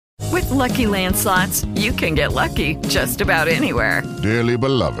Lucky Land Slots, you can get lucky just about anywhere. Dearly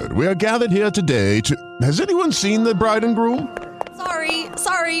beloved, we are gathered here today to... Has anyone seen the bride and groom?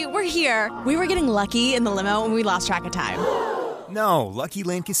 Sorry, we're here. We were getting lucky in the limo and we lost track of time. No, Lucky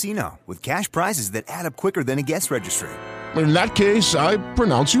Land Casino, with cash prizes that add up quicker than a guest registry. In that case, I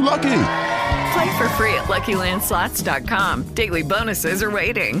pronounce you lucky. Play for free at LuckyLandSlots.com. Daily bonuses are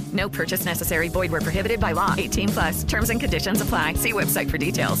waiting. No purchase necessary. Void where prohibited by law. 18+. Terms and conditions apply. See website for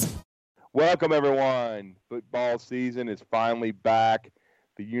details. Welcome, everyone. Football season is finally back.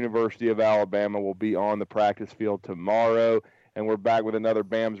 The University of Alabama will be on the practice field tomorrow, and we're back with another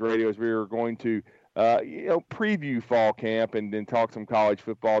BAMS Radio as we are going to preview fall camp and then talk some college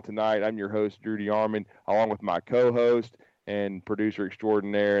football tonight. I'm your host, Drew DeArmond, along with my co-host and producer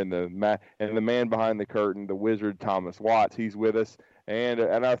extraordinaire and the man behind the curtain, the wizard, Thomas Watts. He's with us. And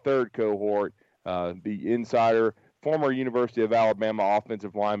our third cohort, the insider, former University of Alabama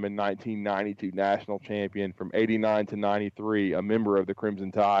offensive lineman, 1992 national champion from 89 to 93, a member of the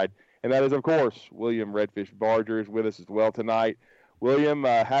Crimson Tide. And that is, of course, William Redfish Barger is with us as well tonight. William,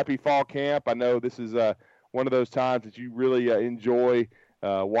 happy fall camp. I know this is one of those times that you really enjoy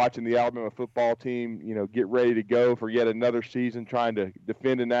watching the Alabama football team, get ready to go for yet another season trying to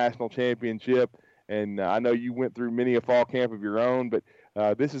defend a national championship. And I know you went through many a fall camp of your own, but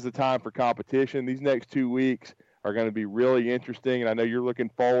this is the time for competition. These next 2 weeks are going to be really interesting, and I know you're looking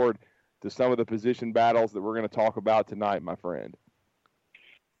forward to some of the position battles that we're going to talk about tonight, my friend.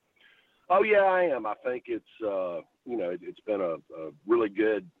 Oh, yeah, I am. I think it's, it's been a really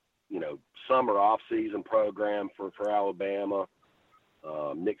good, summer off-season program for Alabama.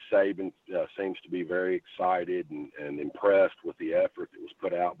 Nick Saban seems to be very excited and impressed with the effort that was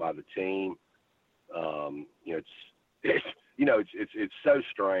put out by the team. It's so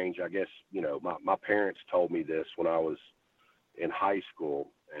strange. I guess, my parents told me this when I was in high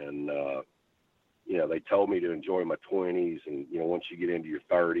school, and, they told me to enjoy my 20s, and, once you get into your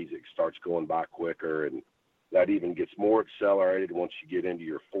 30s, it starts going by quicker, and that even gets more accelerated once you get into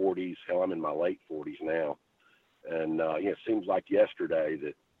your 40s. Hell, I'm in my late 40s now. And, it seems like yesterday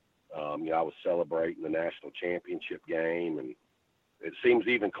that, I was celebrating the national championship game, and it seems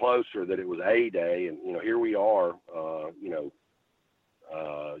even closer that it was A-Day. And, here we are,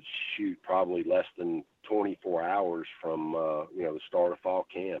 probably less than 24 hours from, the start of fall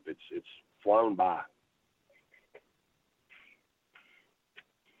camp. It's flown by.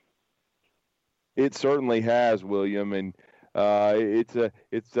 It certainly has, William, and of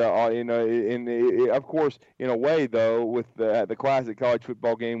course, in a way, though, with the classic college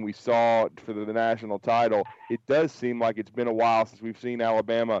football game we saw for the national title, it does seem like it's been a while since we've seen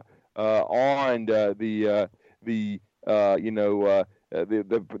Alabama on the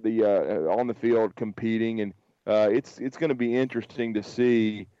on the field competing, and it's going to be interesting to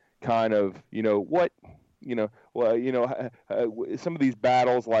see kind of some of these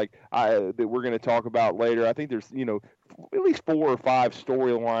battles that we're going to talk about later. I think there's at least 4 or 5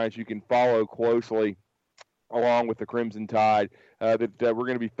 storylines you can follow closely along with the Crimson Tide that we're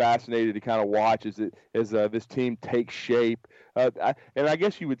going to be fascinated to kind of watch as this team takes shape. And I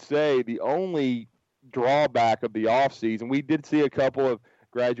guess you would say the only drawback of the offseason, we did see a couple of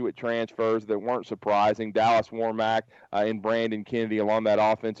graduate transfers that weren't surprising, Dallas Warmack and Brandon Kennedy along that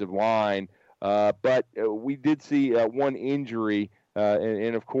offensive line. But we did see one injury,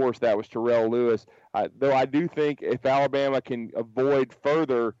 and of course that was Terrell Lewis. Though I do think if Alabama can avoid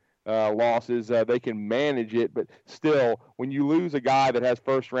further losses, they can manage it. But still, when you lose a guy that has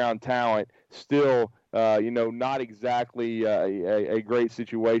first-round talent, still, not exactly a great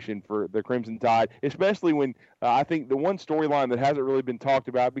situation for the Crimson Tide, especially when I think the one storyline that hasn't really been talked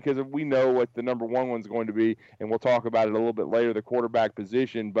about, because we know what the number one one's going to be, and we'll talk about it a little bit later, the quarterback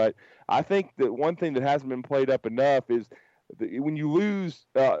position. But I think that one thing that hasn't been played up enough is when you lose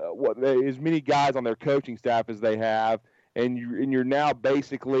as many guys on their coaching staff as they have, and you're now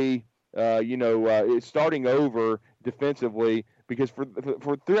basically starting over defensively, because for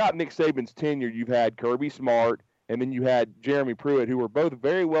throughout Nick Saban's tenure, you've had Kirby Smart and then you had Jeremy Pruitt, who were both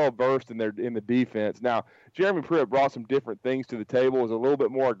very well versed in the defense. Now, Jeremy Pruitt brought some different things to the table, was a little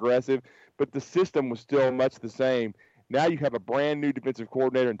bit more aggressive, but the system was still much the same. Now you have a brand new defensive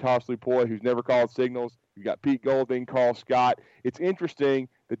coordinator in Toss Lupoy, who's never called signals. You've got Pete Golding, Carl Scott. It's interesting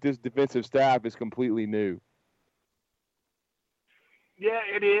that this defensive staff is completely new. Yeah,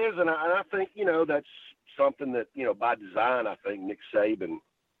 it is, and I think, that's something that, by design, I think Nick Saban,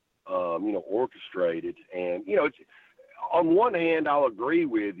 orchestrated. And, it's, on one hand, I'll agree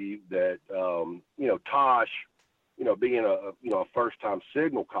with you that, Tosh, being a first-time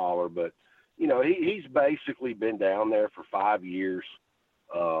signal caller, but, he's basically been down there for 5 years.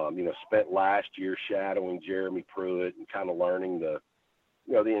 Spent last year shadowing Jeremy Pruitt and kind of learning the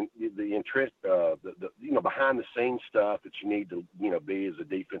interest, behind the scenes stuff that you need to, be as a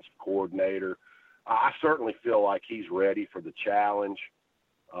defensive coordinator. I certainly feel like he's ready for the challenge.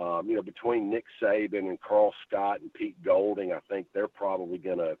 Between Nick Saban and Carl Scott and Pete Golding, I think they're probably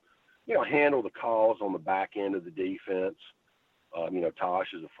going to, handle the calls on the back end of the defense. Tosh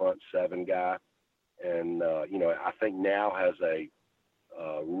is a front seven guy. And, I think now has a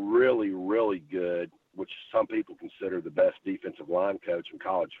really, really good, which some people consider the best defensive line coach in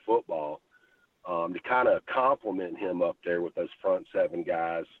college football, to kind of complement him up there with those front seven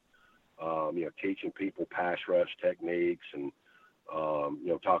guys, teaching people pass rush techniques and,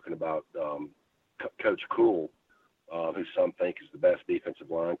 talking about Coach Cool, who some think is the best defensive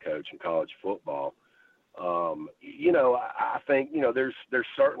line coach in college football. I think, there's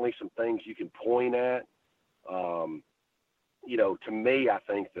certainly some things you can point at. To me, I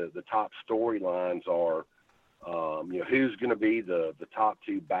think the top storylines are, who's going to be the top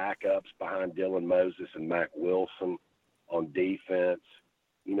two backups behind Dylan Moses and Mac Wilson on defense.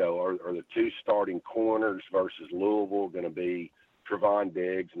 Are the two starting corners versus Louisville going to be Trevon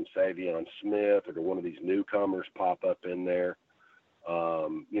Diggs and Savion Smith, or do one of these newcomers pop up in there?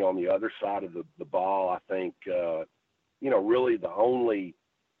 On the other side of the ball, I think, really the only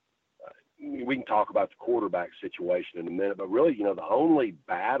we can talk about the quarterback situation in a minute, but really, the only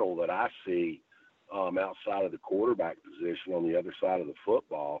battle that I see outside of the quarterback position on the other side of the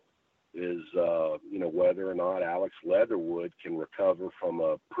football is, whether or not Alex Leatherwood can recover from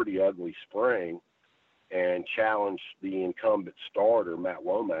a pretty ugly spring and challenge the incumbent starter, Matt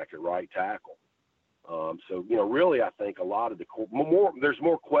Womack, at right tackle. Really, I think a lot of there's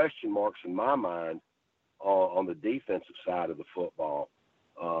more question marks in my mind on the defensive side of the football,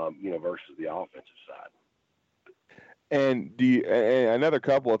 versus the offensive side. And another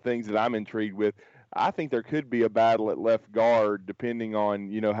couple of things that I'm intrigued with, I think there could be a battle at left guard depending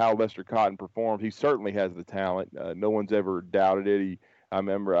on, how Lester Cotton performs. He certainly has the talent. No one's ever doubted it. I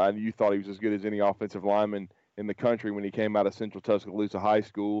remember you thought he was as good as any offensive lineman in the country when he came out of Central Tuscaloosa High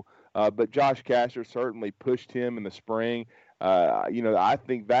School. But Josh Casher certainly pushed him in the spring. I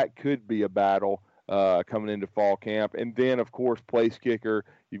think that could be a battle coming into fall camp. And then, of course, place kicker,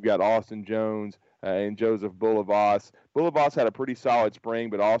 you've got Austin Jones and Joseph Bulavas. Bulavas had a pretty solid spring,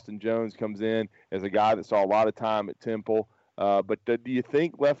 but Austin Jones comes in as a guy that saw a lot of time at Temple. But do you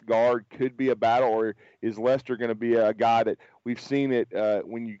think left guard could be a battle, or is Lester going to be a guy that we've seen it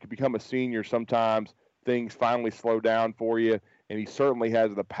when you become a senior, sometimes things finally slow down for you, and he certainly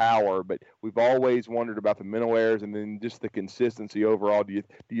has the power, but we've always wondered about the mental errors and then just the consistency overall. Do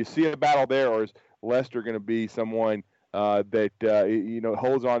you see a battle there, or is Lester going to be someone that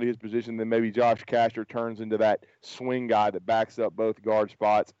holds on to his position, then maybe Josh Casher turns into that swing guy that backs up both guard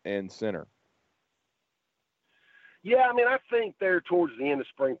spots and center? Yeah, I think there towards the end of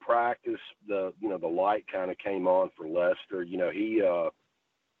spring practice, the light kind of came on for Lester. He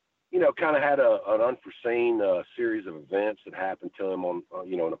kind of had an unforeseen series of events that happened to him on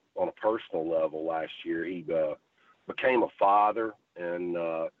a personal level last year. He became a father, and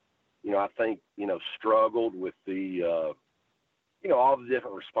I think struggled with the all the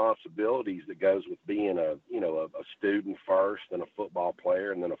different responsibilities that goes with being a student first, and a football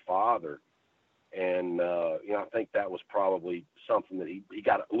player, and then a father. And I think that was probably something that he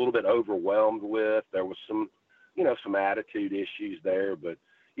got a little bit overwhelmed with. There was some attitude issues there, but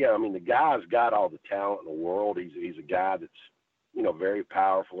yeah, the guy's got all the talent in the world. He's a guy that's, very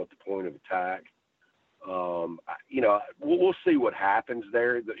powerful at the point of attack. We'll see what happens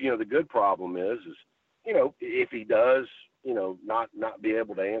there. The good problem is if he does, not be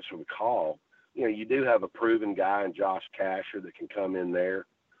able to answer the call, you do have a proven guy in Josh Casher that can come in there.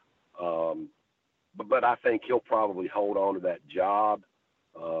 But I think he'll probably hold on to that job.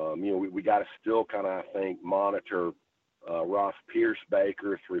 We got to still kind of, I think, monitor Ross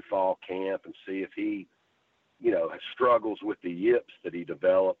Pierce-Baker through fall camp and see if he, struggles with the yips that he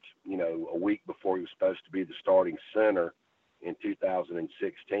developed, a week before he was supposed to be the starting center in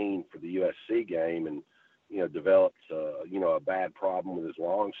 2016 for the USC game, and, developed, a bad problem with his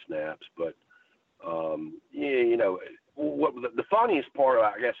long snaps. But, what the funniest part,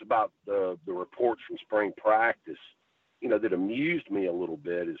 I guess, about the reports from spring practice, that amused me a little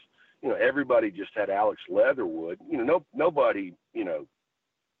bit is, everybody just had Alex Leatherwood. Nobody,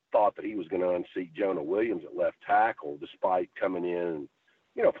 thought that he was going to unseat Jonah Williams at left tackle, despite coming in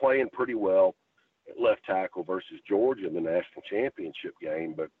and, playing pretty well at left tackle versus Georgia in the national championship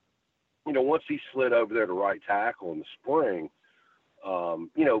game. But, once he slid over there to right tackle in the spring,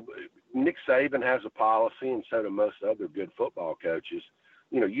 Nick Saban has a policy, and so do most other good football coaches,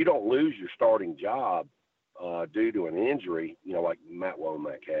 you don't lose your starting job due to an injury, like Matt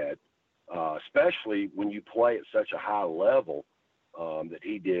Womack had, especially when you play at such a high level that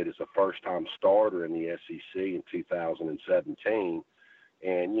he did as a first-time starter in the SEC in 2017.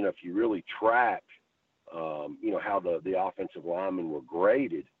 And, if you really track, how the offensive linemen were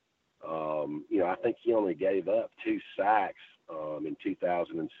graded, I think he only gave up 2 sacks in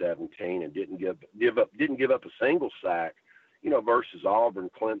 2017 and didn't give up a single sack, versus Auburn,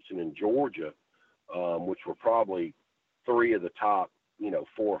 Clemson, and Georgia, which were probably 3 of the top, 4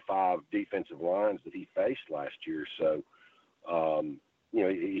 or 5 defensive lines that he faced last year. So,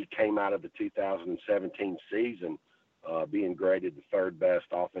 he came out of the 2017 season being graded the 3rd best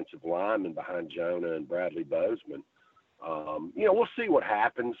offensive lineman behind Jonah and Bradley Bozeman. We'll see what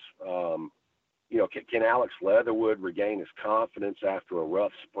happens. Can Alex Leatherwood regain his confidence after a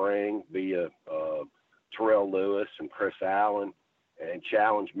rough spring via Terrell Lewis and Chris Allen and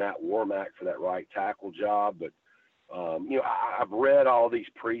challenge Matt Womack for that right tackle job? But, I've read all these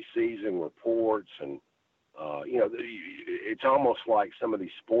preseason reports, and, it's almost like some of these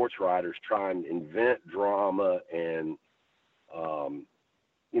sports writers try and invent drama and,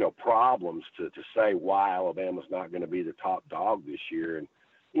 problems to say why Alabama's not going to be the top dog this year. And,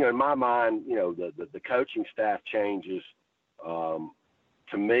 in my mind, the coaching staff changes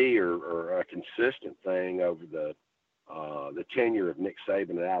to me are a consistent thing over the tenure of Nick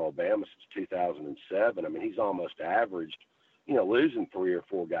Saban at Alabama since 2007. I mean, he's almost averaged, losing 3 or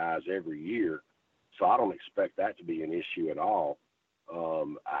 4 guys every year. So I don't expect that to be an issue at all,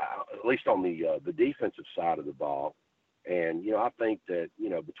 at least on the defensive side of the ball. And, I think that,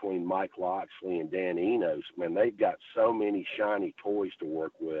 between Mike Loxley and Dan Enos, man, they've got so many shiny toys to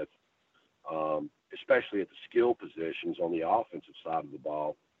work with, especially at the skill positions on the offensive side of the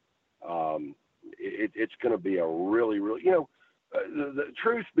ball. It's going to be a really, really, the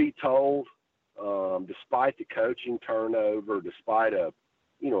truth be told, despite the coaching turnover, despite a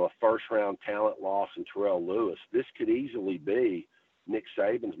first-round talent loss in Terrell Lewis, this could easily be Nick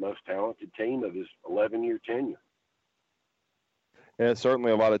Saban's most talented team of his 11-year tenure. Yeah,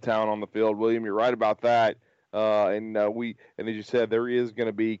 certainly a lot of talent on the field, William. You're right about that. And as you said, there is going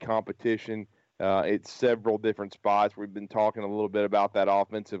to be competition at several different spots. We've been talking a little bit about that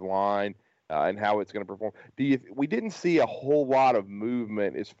offensive line and how it's going to perform. We didn't see a whole lot of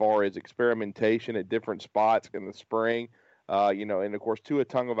movement as far as experimentation at different spots in the spring. And of course, Tua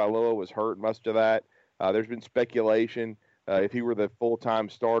Tagovailoa was hurt much of that. There's been speculation if he were the full-time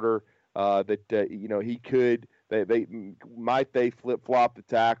starter that he could. They flip-flop the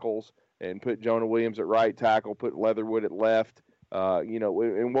tackles and put Jonah Williams at right tackle, put Leatherwood at left.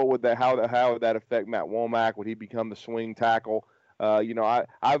 And what would how would that affect Matt Womack? Would he become the swing tackle?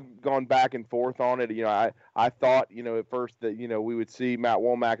 I've gone back and forth on it. I thought at first that we would see Matt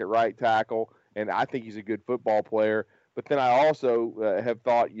Womack at right tackle, and I think he's a good football player. But then I also have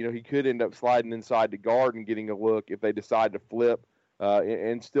thought he could end up sliding inside the guard and getting a look if they decide to flip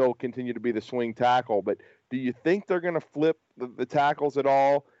and still continue to be the swing tackle. But do you think they're going to flip the tackles at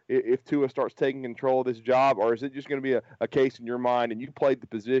all if Tua starts taking control of this job, or is it just going to be a case in your mind, and you played the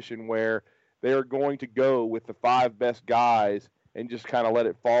position where they're going to go with the 5 best guys and just kind of let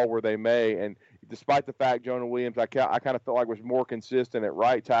it fall where they may? And despite the fact Jonah Williams, I kind of felt like was more consistent at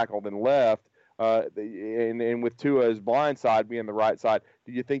right tackle than left, and with Tua's blind side being the right side,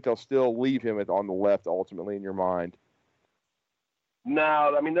 do you think they'll still leave him on the left ultimately in your mind?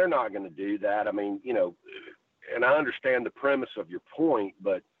 No, I mean, they're not going to do that. I mean, and I understand the premise of your point,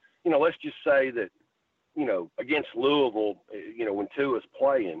 but, let's just say that, against Louisville, when Tua's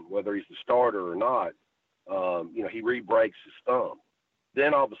playing, whether he's the starter or not, he re-breaks his thumb.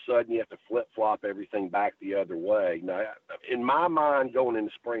 Then all of a sudden you have to flip-flop everything back the other way. Now, in my mind, going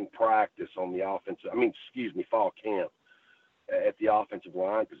into spring practice on the fall camp at the offensive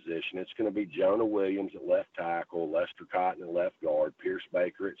line position, it's going to be Jonah Williams at left tackle, Lester Cotton at left guard, Pierce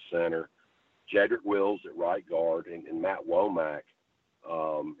Baker at center, Jedrick Wills at right guard, and Matt Womack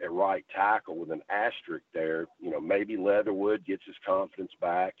at right tackle with an asterisk there. Maybe Leatherwood gets his confidence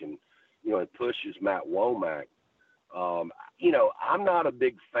back and pushes Matt Womack. I'm not a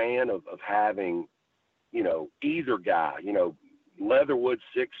big fan of having, either guy. Leatherwood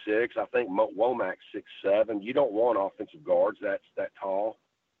 6'6". I think Womack 6'7". You don't want offensive guards that tall.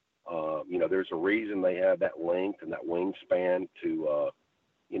 There's a reason they have that length and that wingspan to,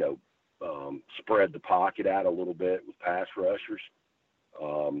 spread the pocket out a little bit with pass rushers.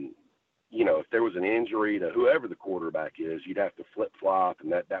 If there was an injury to whoever the quarterback is, you'd have to flip-flop,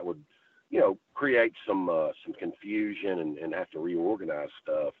 and that would, create some confusion and have to reorganize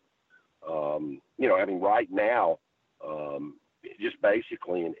stuff. Right now, just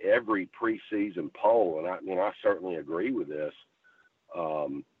basically in every preseason poll, and I certainly agree with this.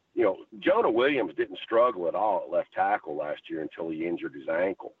 Jonah Williams didn't struggle at all at left tackle last year until he injured his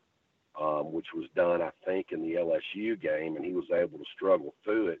ankle, which was done, I think, in the LSU game, and he was able to struggle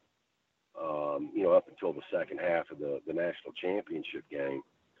through it, up until the second half of the national championship game.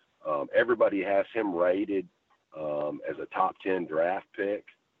 Everybody has him rated as a top 10 draft pick.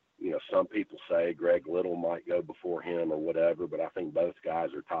 Some people say Greg Little might go before him or whatever, but I think both guys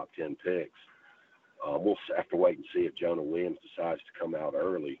are top 10 picks. We'll have to wait and see if Jonah Williams decides to come out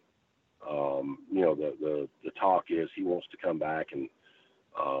early. The talk is he wants to come back and,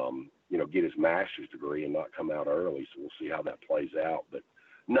 get his master's degree and not come out early. So we'll see how that plays out. But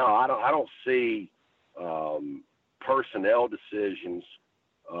no, I don't see personnel decisions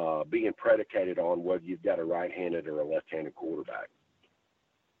being predicated on whether you've got a right-handed or a left-handed quarterback.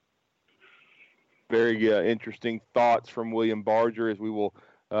 Very interesting thoughts from William Barger as we will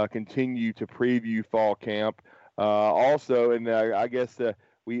continue to preview fall camp. Also, and I guess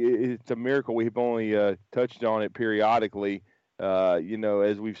it's a miracle we've only touched on it periodically,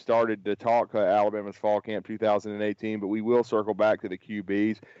 as we've started to talk Alabama's fall camp 2018, but we will circle back to the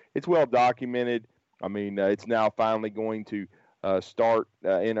QBs. It's well documented. I mean, it's now finally going to start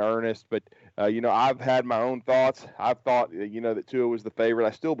in earnest, but I've had my own thoughts. I've thought, that Tua was the favorite.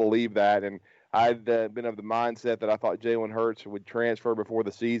 I still believe that, and I'd been of the mindset that I thought Jalen Hurts would transfer before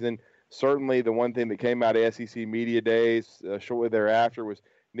the season. Certainly the one thing that came out of SEC Media Days shortly thereafter was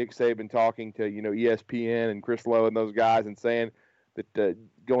Nick Saban talking to, ESPN and Chris Lowe and those guys and saying that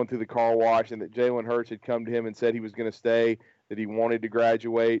going through the car wash and that Jalen Hurts had come to him and said he was going to stay, that he wanted to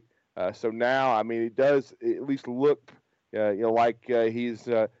graduate. So now, I mean, it does at least look like he's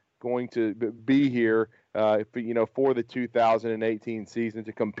going to be here, for the 2018 season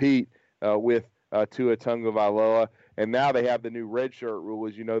to compete with Tua Tagovailoa. And now they have the new redshirt rule,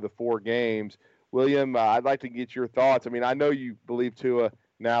 as the 4 games. William, I'd like to get your thoughts. I mean, I know you believe Tua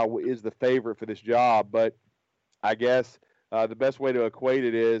now is the favorite for this job, but I guess the best way to equate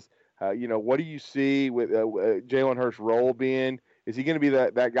it is, what do you see with Jalen Hurts' role being? Is he going to be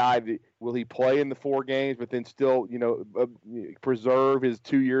that guy? Will he play in the 4 games, but then still, preserve his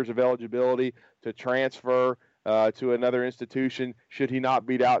 2 years of eligibility to transfer to another institution? Should he not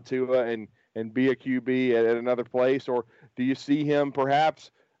beat out Tua and be a QB at another place? Or do you see him perhaps,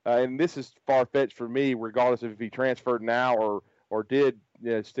 and this is far-fetched for me, regardless of if he transferred now or did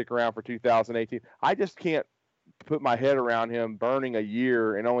stick around for 2018. I just can't put my head around him burning a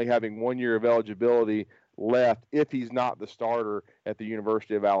year and only having 1 year of eligibility left if he's not the starter at the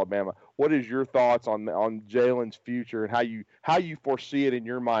University of Alabama. What is your thoughts on Jalen's future and how you foresee it in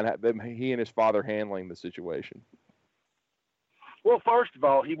your mind, he and his father handling the situation? Well, first of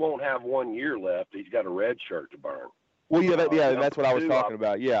all, he won't have 1 year left. He's got a red shirt to burn. Well, that's what I was talking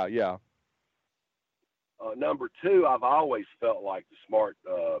about. Yeah. Number 2, I've always felt like the smart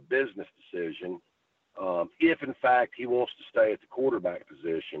business decision, if in fact he wants to stay at the quarterback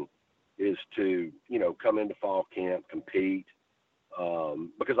position, is to, come into fall camp, compete,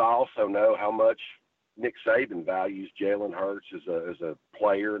 because I also know how much Nick Saban values Jalen Hurts as a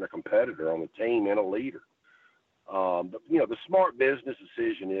player and a competitor on the team and a leader. But, the smart business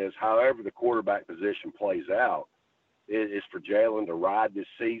decision is, however the quarterback position plays out, is for Jalen to ride this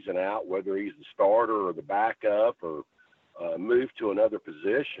season out, whether he's the starter or the backup or move to another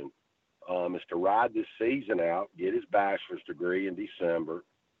position, is to ride this season out, get his bachelor's degree in December,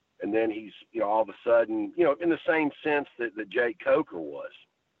 and then he's, all of a sudden, in the same sense that Jake Coker was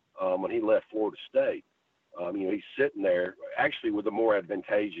when he left Florida State. He's sitting there actually with a more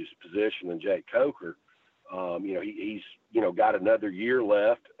advantageous position than Jake Coker. He's got another year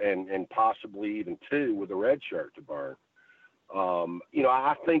left and possibly even 2 with a red shirt to burn.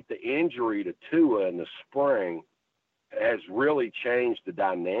 I think the injury to Tua in the spring has really changed the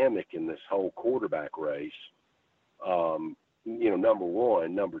dynamic in this whole quarterback race. Number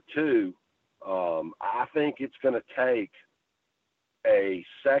 1. Number 2, I think it's going to take a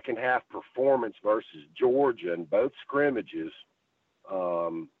second half performance versus Georgia in both scrimmages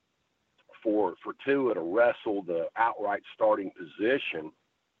for Tua to wrestle the outright starting position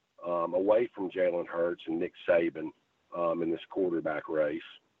away from Jalen Hurts and Nick Saban in this quarterback race.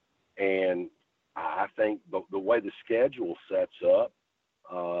 And I think the way the schedule sets up,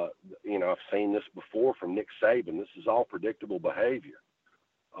 I've seen this before from Nick Saban. This is all predictable behavior.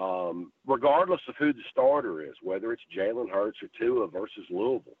 Regardless of who the starter is, whether it's Jalen Hurts or Tua versus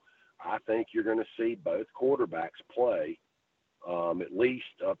Louisville, I think you're going to see both quarterbacks play at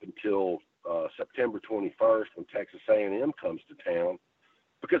least up until September 21st when Texas A&M comes to town,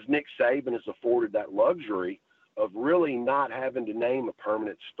 because Nick Saban has afforded that luxury of really not having to name a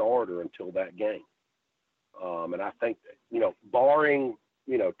permanent starter until that game. And I think that, you know, barring,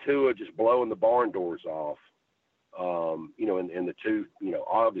 you know, Tua just blowing the barn doors off, you know, in the two, you know,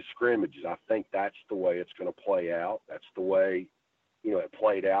 August scrimmages, I think that's the way it's going to play out. That's the way, you know, it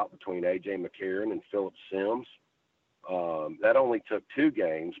played out between A.J. McCarron and Phillip Sims. That only took 2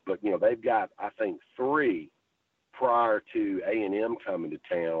 games, but, you know, they've got, I think, 3 prior to A&M coming to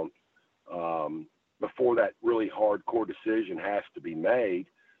town before that really hardcore decision has to be made.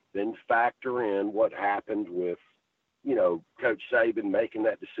 Then factor in what happened with, you know, Coach Saban making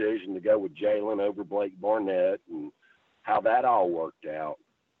that decision to go with Jalen over Blake Barnett and how that all worked out.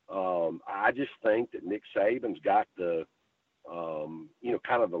 I just think that Nick Saban's got the, you know,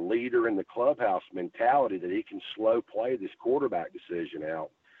 kind of the leader in the clubhouse mentality that he can slow play this quarterback decision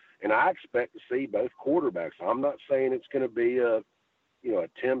out. And I expect to see both quarterbacks. I'm not saying it's going to be a, you know, a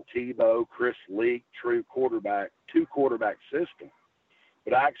Tim Tebow, Chris Leak, true quarterback, 2-quarterback system.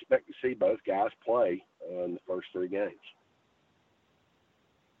 But I expect to see both guys play in the first 3 games.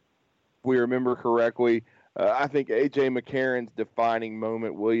 If we remember correctly, I think A.J. McCarron's defining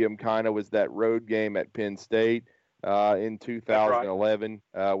moment, William, kind of was that road game at Penn State in 2011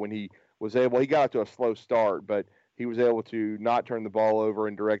 when he was able – he got to a slow start, but he was able to not turn the ball over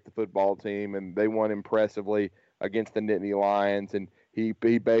and direct the football team, and they won impressively against the Nittany Lions, and he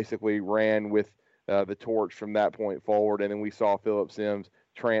basically ran with the torch from that point forward, and then we saw Phillip Sims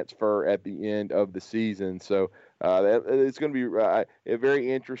transfer at the end of the season. So it's going to be very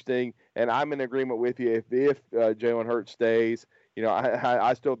interesting, and I'm in agreement with you. If Jalen Hurts stays, you know,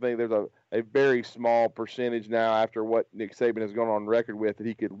 I still think there's a very small percentage now after what Nick Saban has gone on record with that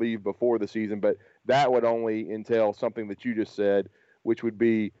he could leave before the season, but that would only entail something that you just said, which would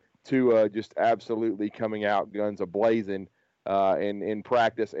be Tua just absolutely coming out guns a-blazing in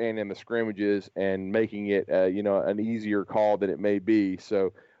practice and in the scrimmages and making it, you know, an easier call than it may be.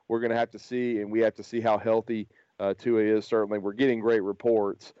 So we're going to have to see, and we have to see how healthy Tua is. Certainly, we're getting great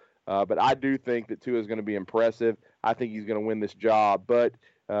reports, but I do think that Tua is going to be impressive. I think he's going to win this job. But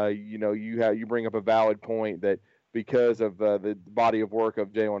you know, you bring up a valid point that because of the body of work of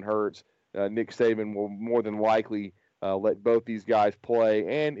Jalen Hurts, Nick Saban will more than likely let both these guys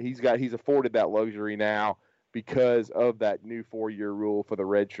play, and he's afforded that luxury now because of that new 4-year rule for the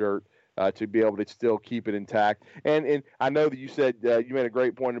red shirt to be able to still keep it intact. And I know that you said you made a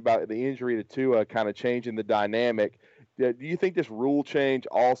great point about the injury to Tua kind of changing the dynamic. Do you think this rule change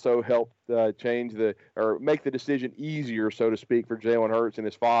also helped change or make the decision easier, so to speak, for Jalen Hurts and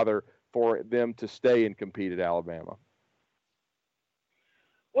his father for them to stay and compete at Alabama?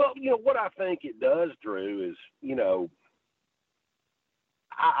 Well, you know, what I think it does, Drew, is, you know,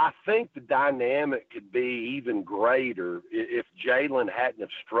 I think the dynamic could be even greater if Jalen hadn't have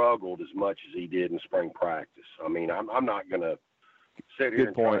struggled as much as he did in spring practice. I mean, I'm not going to sit here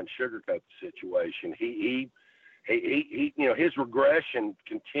and try and sugarcoat the situation. He you know, his regression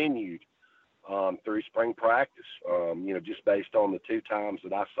continued through spring practice. You know, just based on the 2 times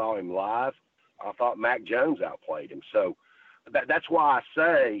that I saw him live, I thought Mac Jones outplayed him. So that's why I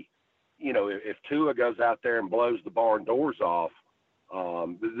say, you know, if Tua goes out there and blows the barn doors off,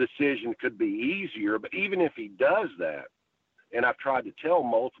 the decision could be easier. But even if he does that, and I've tried to tell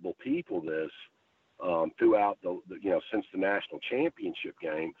multiple people this throughout the you know, since the national championship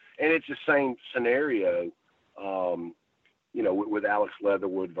game, and it's the same scenario, you know, with Alex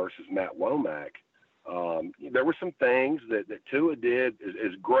Leatherwood versus Matt Womack. There were some things that Tua did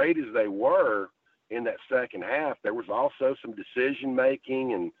as great as they were in that second half. There was also some decision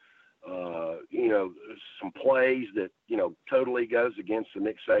making and you know, some plays that, you know, totally goes against the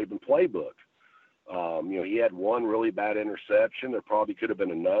Nick Saban playbook. You know, he had one really bad interception. There probably could have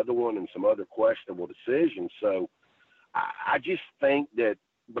been another one and some other questionable decisions. So I just think that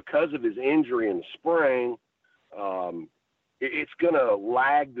because of his injury in the spring, it's going to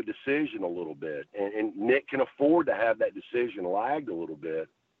lag the decision a little bit. And Nick can afford to have that decision lagged a little bit.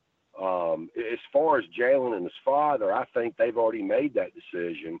 As far as Jalen and his father, I think they've already made that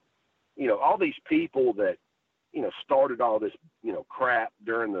decision. You know, all these people that, you know, started all this, you know, crap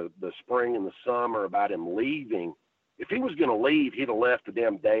during the spring and the summer about him leaving. If he was going to leave, he'd have left the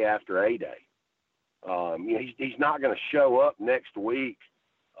damn day after A-Day. You know, he's not going to show up next week,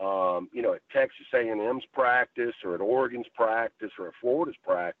 you know, at Texas A&M's practice or at Oregon's practice or at Florida's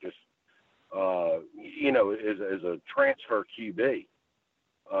practice, you know, as a transfer QB.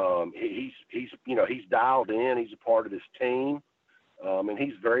 He's you know, he's dialed in. He's a part of this team. And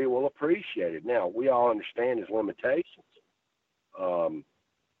he's very well appreciated. Now, we all understand his limitations.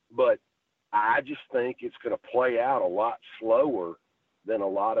 But I just think it's going to play out a lot slower than a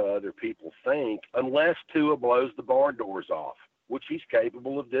lot of other people think, unless Tua blows the barn doors off, which he's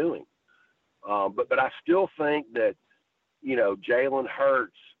capable of doing. But I still think that, Jalen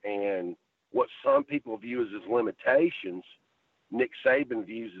Hurts and what some people view as his limitations, Nick Saban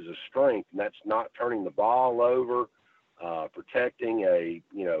views as a strength, and that's not turning the ball over, protecting a,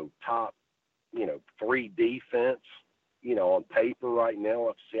 top, 3 defense, on paper right now. We'll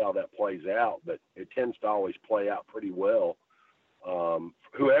have to see how that plays out, but it tends to always play out pretty well,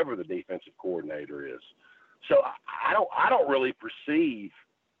 whoever the defensive coordinator is. So I don't really perceive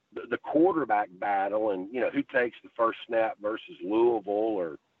the quarterback battle and, who takes the first snap versus Louisville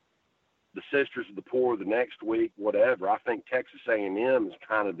or the Sisters of the Poor the next week, whatever. I think Texas A&M is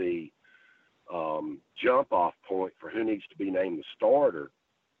kind of the jump-off point for who needs to be named the starter.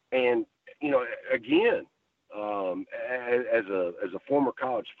 And, again, as a former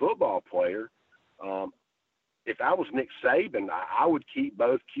college football player, if I was Nick Saban, I would keep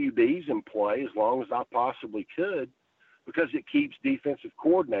both QBs in play as long as I possibly could, because it keeps defensive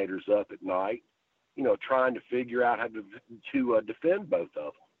coordinators up at night, trying to figure out how to defend both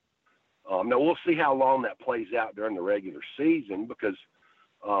of them. Now, we'll see how long that plays out during the regular season, because,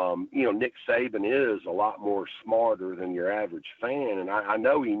 Nick Saban is a lot more smarter than your average fan, and I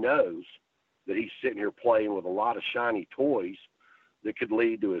know he knows that he's sitting here playing with a lot of shiny toys that could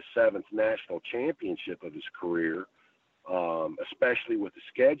lead to his 7th national championship of his career, especially with the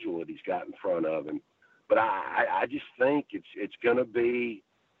schedule that he's got in front of him. But I just think it's going to be,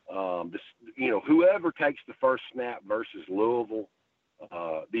 whoever takes the first snap versus Louisville,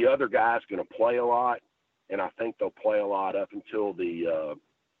 the other guy's going to play a lot, and I think they'll play a lot up until the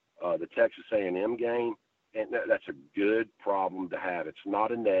Texas A&M game, and that's a good problem to have. It's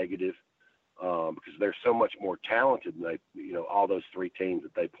not a negative, because they're so much more talented than all those 3 teams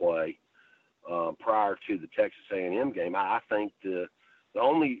that they play prior to the Texas A&M game. I think the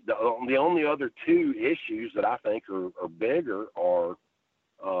only other 2 issues that I think are bigger are,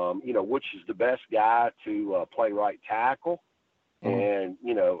 which is the best guy to play right tackle, and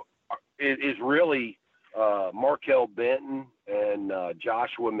it is really Markel Benton and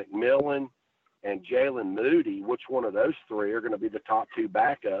Joshua McMillan and Jalen Moody. Which one of those 3 are going to be the top 2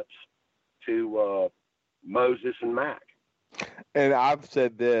 backups to Moses and Mack? And I've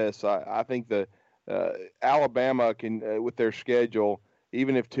said this, I think the Alabama can, with their schedule,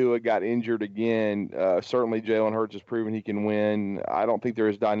 even if Tua got injured again, certainly Jalen Hurts has proven he can win. I don't think they're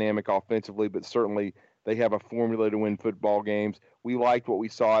as dynamic offensively, but certainly they have a formula to win football games. We liked what we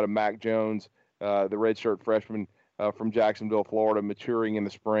saw out of Mac Jones, the redshirt freshman from Jacksonville, Florida, maturing in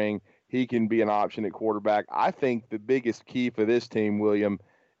the spring. He can be an option at quarterback. I think the biggest key for this team, William,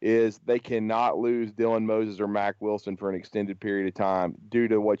 is they cannot lose Dylan Moses or Mack Wilson for an extended period of time due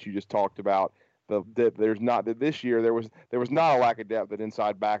to what you just talked about. This year there was not a lack of depth at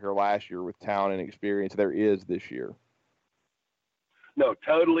inside backer last year with talent and experience. There is this year. No,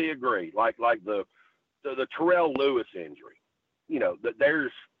 totally agree. Like the Terrell Lewis injury.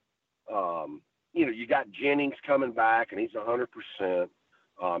 There's you got Jennings coming back and he's 100%.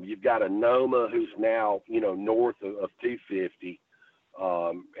 You've got a Noma who's now north of 250.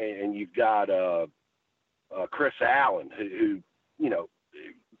 And you've got Chris Allen, who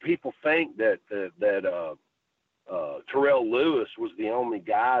people think that Terrell Lewis was the only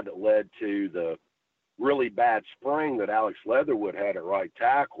guy that led to the really bad spring that Alex Leatherwood had at right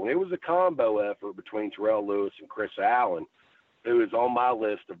tackle. And it was a combo effort between Terrell Lewis and Chris Allen, who is on my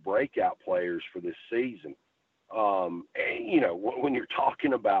list of breakout players for this season. And, when you're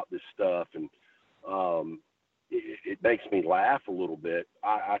talking about this stuff and it makes me laugh a little bit.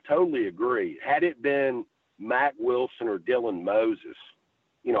 I totally agree. Had it been Mack Wilson or Dylan Moses,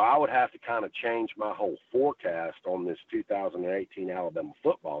 I would have to kind of change my whole forecast on this 2018 Alabama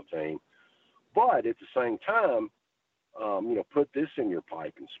football team. But at the same time, put this in your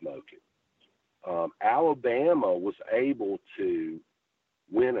pipe and smoke it. Alabama was able to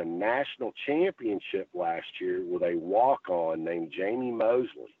win a national championship last year with a walk-on named Jamie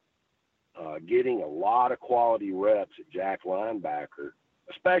Mosley. Getting a lot of quality reps at Jack linebacker,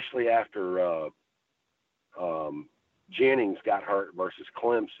 especially after Jennings got hurt versus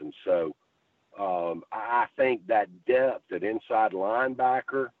Clemson. So I think that depth at inside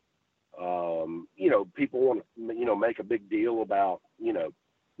linebacker, people want to, make a big deal about,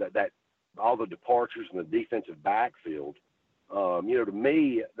 that all the departures in the defensive backfield. To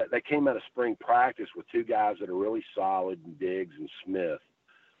me, they came out of spring practice with 2 guys that are really solid, Diggs and Smith.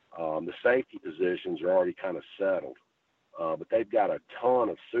 The safety positions are already kind of settled, but they've got a ton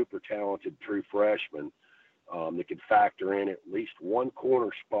of super talented true freshmen that could factor in at least one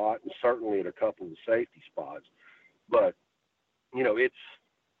corner spot and certainly at a couple of the safety spots. But, it's,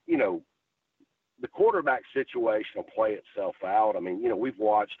 the quarterback situation will play itself out. I mean, we've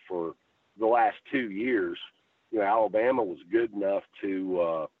watched for the last 2 years, Alabama was good enough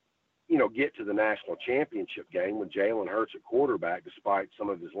to, get to the national championship game with Jalen Hurts at quarterback, despite some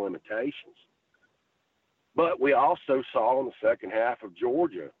of his limitations. But we also saw in the second half of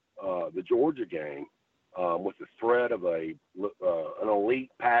the Georgia game, with the threat of an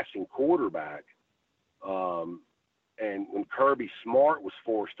elite passing quarterback, and when Kirby Smart was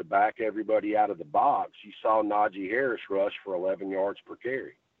forced to back everybody out of the box, you saw Najee Harris rush for 11 yards per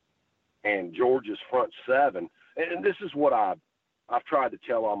carry. And Georgia's front seven, and this is what I've tried to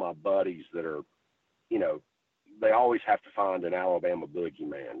tell all my buddies that are, they always have to find an Alabama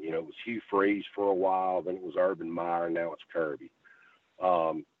boogeyman. It was Hugh Freeze for a while, then it was Urban Meyer, now it's Kirby.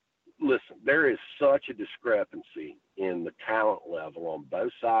 Listen, there is such a discrepancy in the talent level on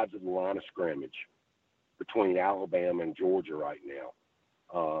both sides of the line of scrimmage between Alabama and Georgia right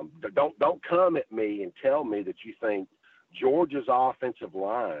now. Don't come at me and tell me that you think Georgia's offensive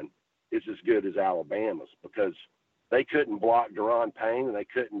line is as good as Alabama's, because they couldn't block Deron Payne and they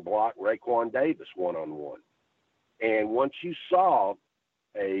couldn't block Raekwon Davis one-on-one. And once you saw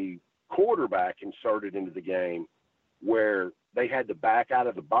a quarterback inserted into the game where they had to back out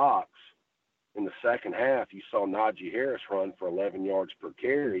of the box in the second half, you saw Najee Harris run for 11 yards per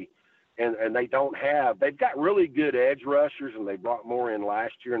carry. And they've got really good edge rushers, and they brought more in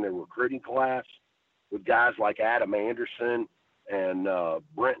last year in their recruiting class with guys like Adam Anderson and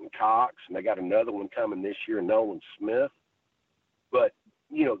Brenton Cox, and they got another one coming this year, Nolan Smith. But,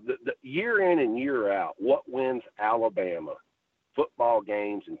 the year in and year out, what wins Alabama football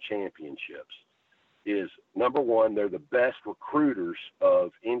games and championships is, number one, they're the best recruiters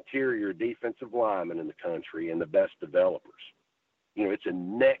of interior defensive linemen in the country and the best developers. It's a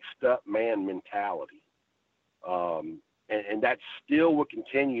next-up man mentality. And that still will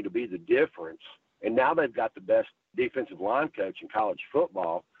continue to be the difference. And now they've got the best defensive line coach in college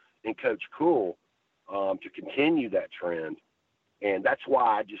football in Coach Cool to continue that trend. And that's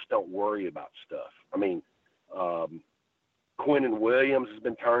why I just don't worry about stuff. I mean, Quinnen Williams has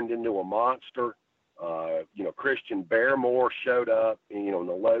been turned into a monster. Christian Barmore showed up, in the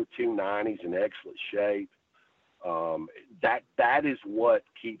low 290s in excellent shape. That is what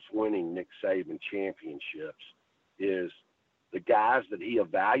keeps winning Nick Saban championships, is the guys that he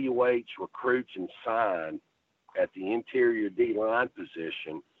evaluates, recruits, and signs at the interior D-line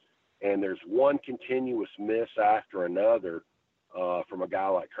position. And there's one continuous miss after another from a guy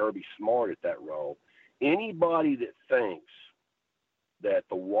like Kirby Smart at that role. Anybody that thinks that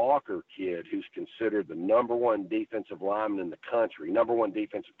the Walker kid, who's considered the number one defensive lineman in the country, number one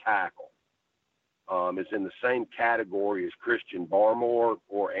defensive tackle, is in the same category as Christian Barmore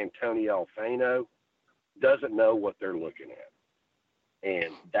or Antonio Alfano, doesn't know what they're looking at.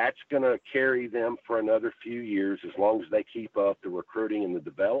 And that's going to carry them for another few years as long as they keep up the recruiting and the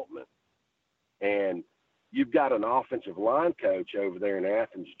development. And you've got an offensive line coach over there in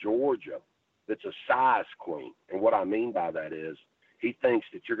Athens, Georgia, that's a size queen. And what I mean by that is he thinks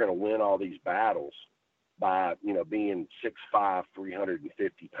that you're going to win all these battles by, being 6'5",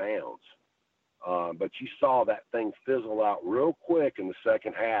 350 pounds. But you saw that thing fizzle out real quick in the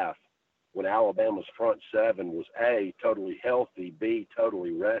second half when Alabama's front seven was A, totally healthy, B,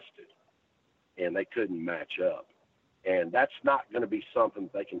 totally rested, and they couldn't match up. And that's not going to be something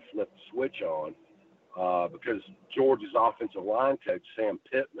they can flip the switch on because Georgia's offensive line coach, Sam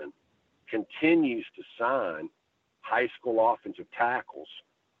Pittman, continues to sign high school offensive tackles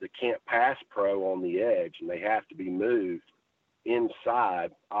that can't pass pro on the edge, and they have to be moved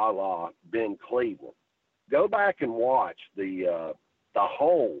inside, a la Ben Cleveland. Go back and watch the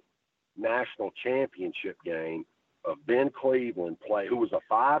whole national championship game of Ben Cleveland play, who was a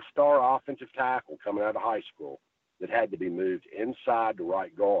five-star offensive tackle coming out of high school that had to be moved inside to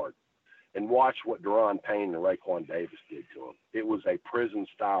right guard, and watch what Deron Payne and Raekwon Davis did to him. It was a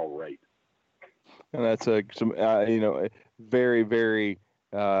prison-style rape. And that's some very, very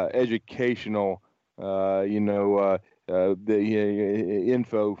educational, the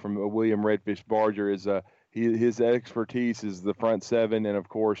info from William Redfish Barger is his expertise is the front seven and, of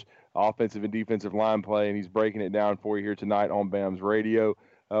course, offensive and defensive line play, and he's breaking it down for you here tonight on BAMS Radio.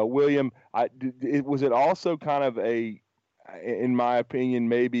 William, was it also kind of in my opinion,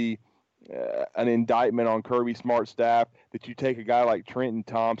 maybe an indictment on Kirby Smart's staff that you take a guy like Trenton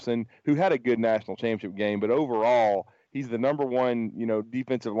Thompson, who had a good national championship game, but overall he's the number one,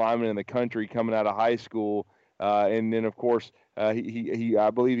 defensive lineman in the country coming out of high school. And then, of course, he I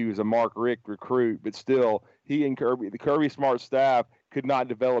believe he was a Mark Richt recruit, but still, the Kirby Smart staff could not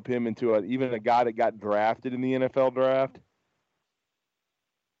develop him into even a guy that got drafted in the NFL draft.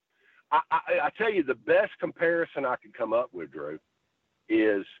 I tell you, the best comparison I could come up with, Drew,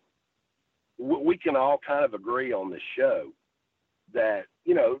 is we can all kind of agree on this show that,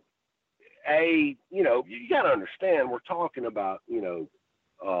 you got to understand we're talking about,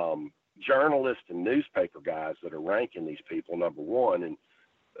 journalists and newspaper guys that are ranking these people number one, and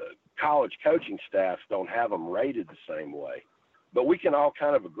college coaching staffs don't have them rated the same way. But we can all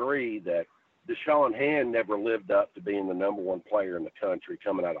kind of agree that Deshaun Hand never lived up to being the number one player in the country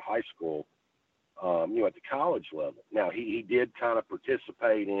coming out of high school, at the college level. Now, he did kind of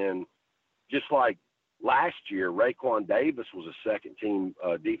participate in, just like last year, Raekwon Davis was a second-team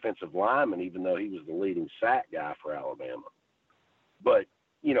defensive lineman, even though he was the leading sack guy for Alabama. But,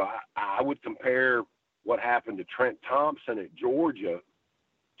 I would compare what happened to Trent Thompson at Georgia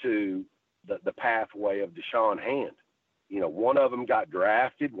to the pathway of Deshaun Hand. One of them got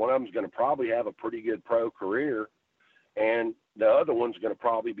drafted. One of them's going to probably have a pretty good pro career, and the other one's going to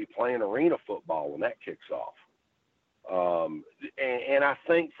probably be playing arena football when that kicks off. And I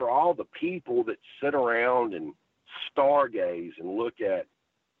think for all the people that sit around and stargaze and look at,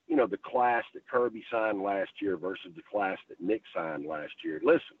 the class that Kirby signed last year versus the class that Nick signed last year,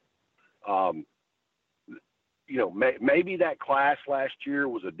 listen, maybe that class last year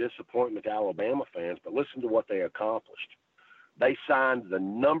was a disappointment to Alabama fans, but listen to what they accomplished. They signed the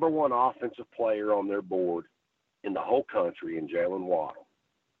number one offensive player on their board in the whole country in Jalen Waddle.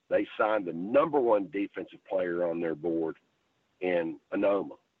 They signed the number one defensive player on their board in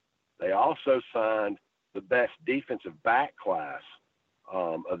Anoma. They also signed the best defensive back class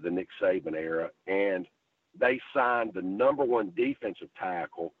of the Nick Saban era, and they signed the number one defensive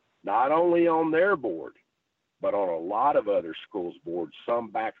tackle, not only on their board, but on a lot of other schools' boards. Some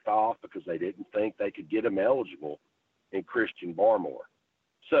backed off because they didn't think they could get him eligible in Christian Barmore.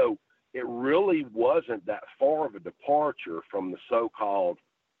 So it really wasn't that far of a departure from the so-called,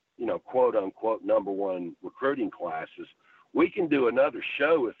 quote unquote number one recruiting classes. We can do another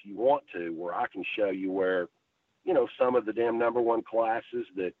show if you want to, where I can show you where, some of the damn number one classes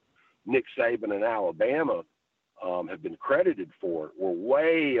that Nick Saban and Alabama have been credited for were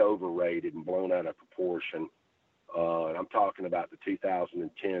way overrated and blown out of proportion. And I'm talking about the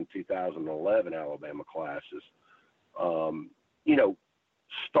 2010, 2011 Alabama classes.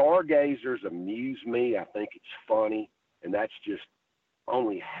 Stargazers amuse me. I think it's funny, and that's just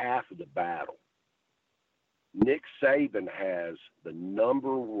only half of the battle. Nick Saban has the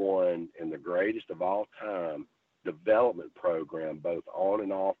number one and the greatest of all time development program, both on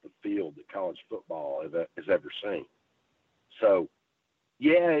and off the field, that college football has ever seen. So,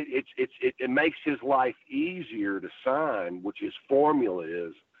 yeah, it makes his life easier to sign, which his formula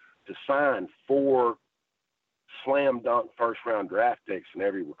is to sign 4 slam dunk first-round draft picks in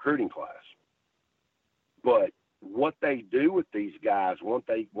every recruiting class. But what they do with these guys once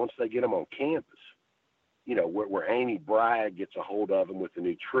they get them on campus, where Amy Bragg gets a hold of them with the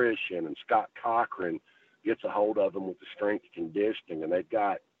nutrition, and Scott Cochran gets a hold of them with the strength and conditioning, and they've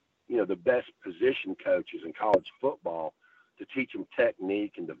got, the best position coaches in college football to teach them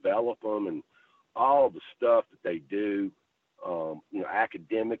technique and develop them, and all the stuff that they do,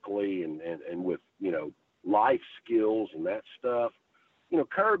 academically and with, life skills and that stuff.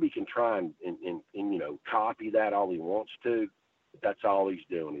 Kirby can try and copy that all he wants to, but that's all he's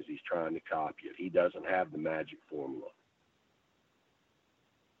doing is he's trying to copy it. He doesn't have the magic formula.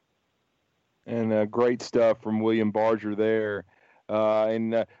 And great stuff from William Barger there.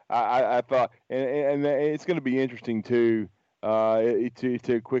 I thought, and it's going to be interesting too,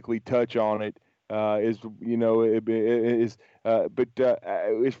 to quickly touch on it. But as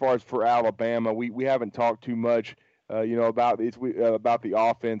far as for Alabama, we haven't talked too much, about the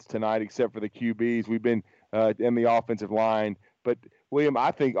offense tonight, except for the QBs. We've been in the offensive line, but William,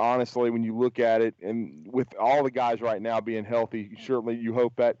 I think honestly, when you look at it, and with all the guys right now being healthy, certainly you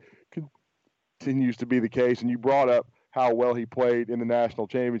hope that continues to be the case. And you brought up how well he played in the national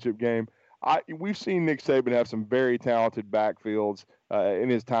championship game. We've seen Nick Saban have some very talented backfields in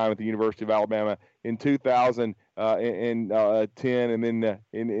his time at the University of Alabama in 2010, and then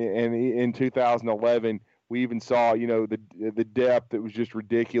in 2011. We even saw, the depth that was just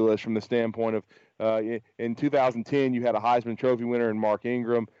ridiculous from the standpoint of in 2010 you had a Heisman Trophy winner in Mark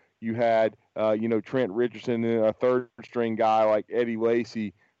Ingram. You had Trent Richardson and a third-string guy like Eddie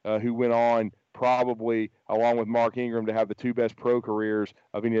Lacy, who went on probably, along with Mark Ingram, to have the 2 best pro careers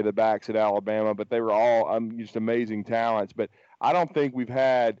of any of the backs at Alabama. But they were all just amazing talents. But I don't think we've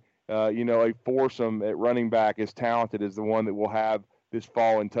had, a foursome at running back as talented as the one that we'll have this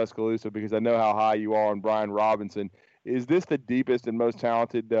fall in Tuscaloosa, because I know how high you are on Brian Robinson. Is this the deepest and most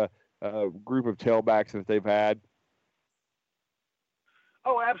talented group of tailbacks that they've had?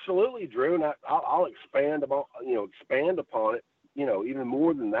 Oh, absolutely, Drew. And I'll expand upon it, even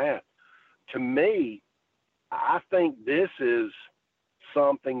more than that. To me, I think this is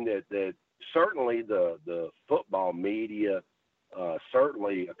something that certainly the football media,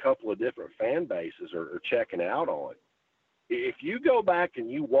 certainly a couple of different fan bases are checking out on. If you go back and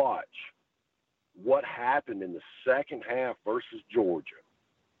you watch what happened in the second half versus Georgia,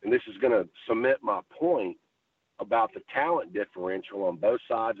 and this is going to cement my point about the talent differential on both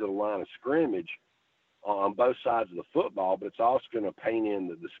sides of the line of scrimmage, on both sides of the football, but it's also going to paint in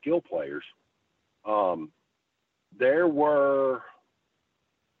the skill players. There were,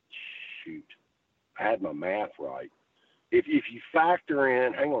 I had my math right. If you factor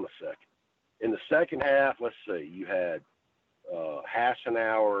in, hang on a second. In the second half, let's see, you had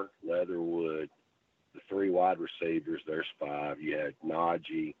Hassenauer, Leatherwood, the three wide receivers, there's 5. You had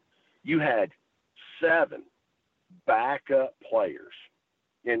Najee. You had 7 backup players.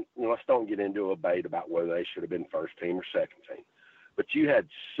 And let's don't get into a debate about whether they should have been first team or second team. But you had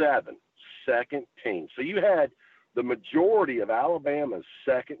 7 second team. So you had the majority of Alabama's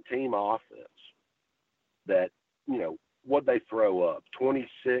second team offense that, what'd they throw up?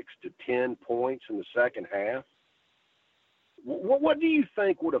 26 to 10 points in the second half. What do you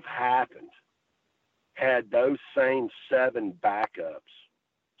think would have happened had those same 7 backups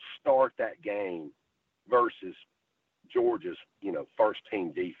start that game versus Georgia's, first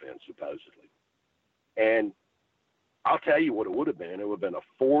team defense, supposedly? And I'll tell you what it would have been. It would have been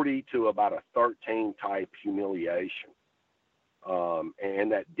a 40 to about a 13 type humiliation.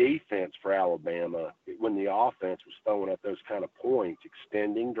 And that defense for Alabama, when the offense was throwing up those kind of points,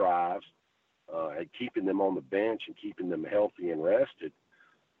 extending drives, and keeping them on the bench and keeping them healthy and rested,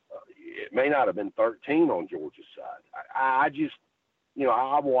 it may not have been 13 on Georgia's side. I just,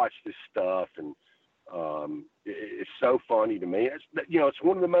 I've watched this stuff, and it's so funny to me. It's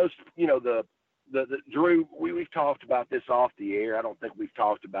one of the most, the Drew, we've talked about this off the air. I don't think we've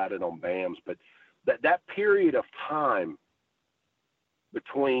talked about it on BAMS, but that period of time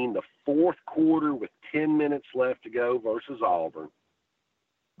between the fourth quarter with 10 minutes left to go versus Auburn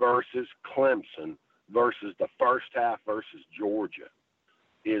versus Clemson versus the first half versus Georgia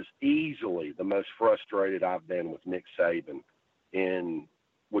is easily the most frustrated I've been with Nick Saban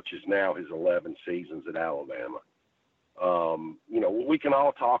which is now his 11 seasons at Alabama. We can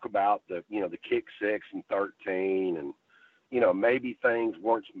all talk about the kick 6 and 13 and, maybe things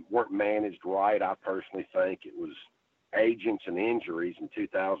weren't managed right. I personally think it was agents and injuries in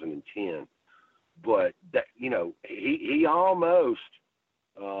 2010, but that, he almost,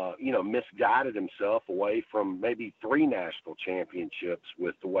 misguided himself away from maybe 3 national championships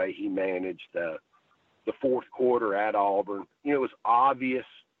with the way he managed the fourth quarter at Auburn. It was obvious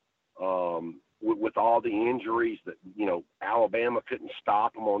with all the injuries that, Alabama couldn't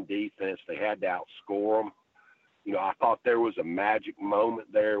stop them on defense. They had to outscore them. I thought there was a magic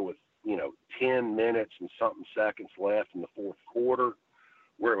moment there with, 10 minutes and something seconds left in the fourth quarter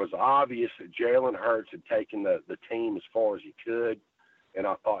where it was obvious that Jalen Hurts had taken the team as far as he could. And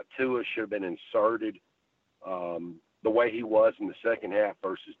I thought Tua should have been inserted the way he was in the second half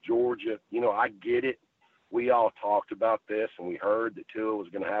versus Georgia. I get it. We all talked about this, and we heard that Tua was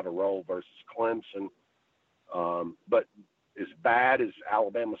going to have a role versus Clemson. But as bad as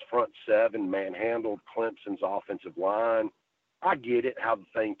Alabama's front 7 manhandled Clemson's offensive line, I get it how the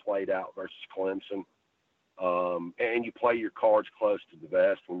thing played out versus Clemson. And you play your cards close to the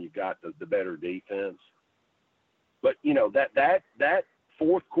vest when you've got the better defense. But, that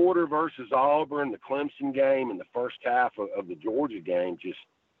fourth quarter versus Auburn, the Clemson game, and the first half of the Georgia game just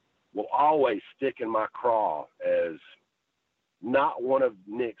will always stick in my craw as not one of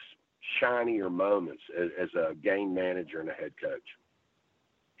Nick's shinier moments as a game manager and a head coach.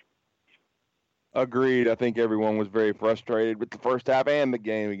 Agreed. I think everyone was very frustrated with the first half and the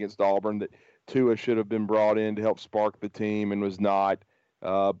game against Auburn that Tua should have been brought in to help spark the team and was not.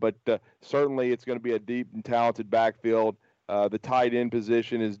 But certainly it's going to be a deep and talented backfield. The tight end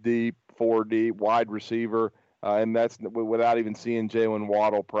position is deep, 4 deep, wide receiver, and that's without even seeing Jalen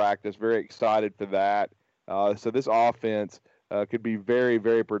Waddle practice. Very excited for that. So this offense could be very,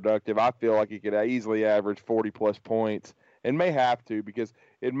 very productive. I feel like he could easily average 40-plus points and may have to because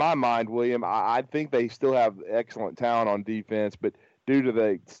in my mind, William, I think they still have excellent talent on defense, but due to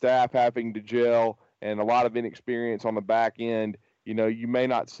the staff having to gel and a lot of inexperience on the back end, you may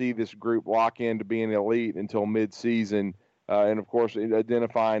not see this group lock in to being elite until midseason. And, of course,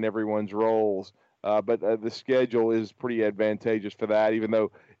 identifying everyone's roles. But the schedule is pretty advantageous for that, even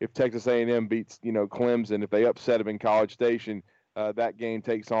though if Texas A&M beats, Clemson, if they upset them in College Station, that game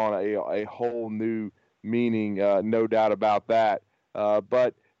takes on a whole new meaning, no doubt about that.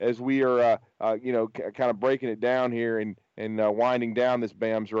 But as we are, kind of breaking it down here and winding down this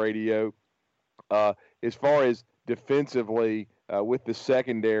BAMS radio, as far as defensively with the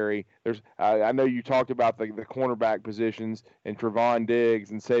secondary, I know you talked about the cornerback positions and Trevon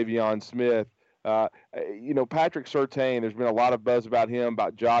Diggs and Savion Smith. Patrick Surtain, there's been a lot of buzz about him,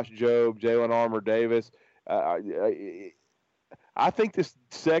 about Josh Jobe, Jalen Armour-Davis. I think this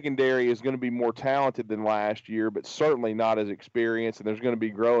secondary is going to be more talented than last year, but certainly not as experienced, and there's going to be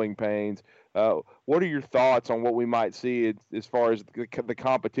growing pains. What are your thoughts on what we might see as far as the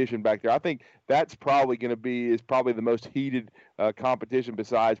competition back there? I think that's probably going to be the most heated competition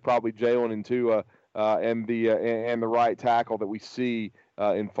besides probably Jalen and Tua and the right tackle that we see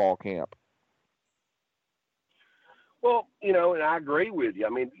in fall camp. Well, and I agree with you. I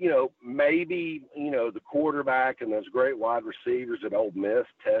mean, maybe, the quarterback and those great wide receivers at Ole Miss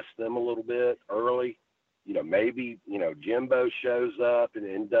test them a little bit early. Maybe, Jimbo shows up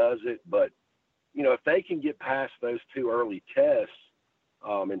and does it. But, if they can get past those two early tests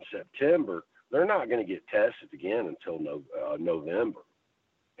in September, they're not going to get tested again until November.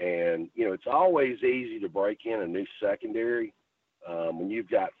 And, it's always easy to break in a new secondary. When you've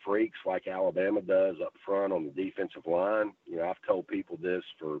got freaks like Alabama does up front on the defensive line, I've told people this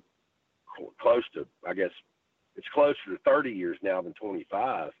for close to, I guess, it's closer to 30 years now than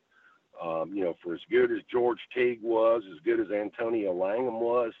 25. For as good as George Teague was, as good as Antonio Langham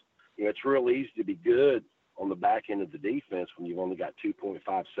was, it's real easy to be good on the back end of the defense when you've only got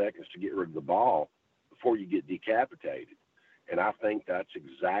 2.5 seconds to get rid of the ball before you get decapitated. And I think that's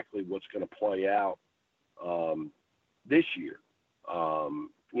exactly what's going to play out this year.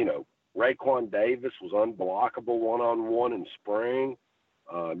 Raekwon Davis was unblockable one-on-one in spring.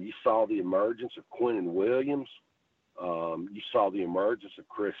 You saw the emergence of Quinnen Williams. You saw the emergence of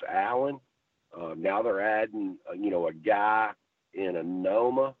Chris Allen. Now they're adding, a guy in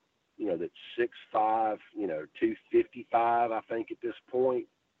Anoma, that's 6'5", 255, I think at this point,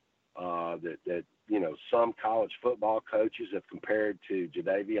 that some college football coaches have compared to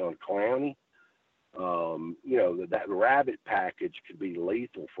Jadeveon Clowney. That rabbit package could be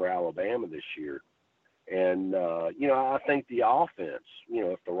lethal for Alabama this year. And, I think the offense,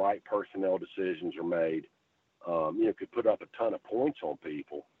 if the right personnel decisions are made, could put up a ton of points on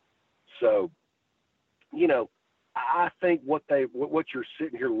people. So, I think what you're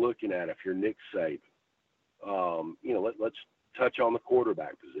sitting here looking at, if you're Nick Saban, let's touch on the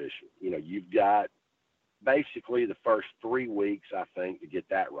quarterback position. You've got basically the first 3 weeks, I think, to get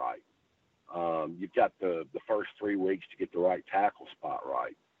that right. You've got the first 3 weeks to get the right tackle spot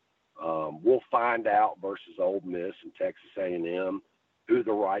right. We'll find out versus Ole Miss and Texas A&M who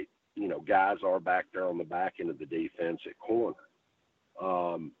the right, guys are back there on the back end of the defense at corner.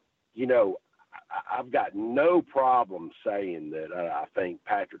 I've got no problem saying that I think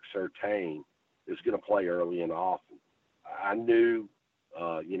Patrick Surtain is going to play early and often. I knew,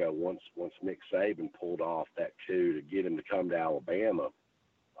 once Nick Saban pulled off that coup to get him to come to Alabama,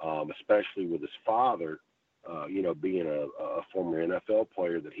 especially with his father, being a former NFL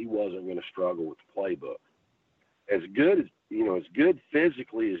player, that he wasn't going to struggle with the playbook. As good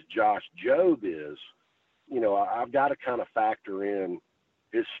physically as Josh Jobe is, I've got to kind of factor in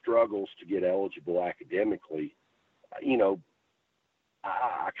his struggles to get eligible academically.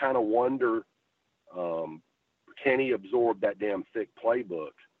 I kind of wonder, can he absorb that damn thick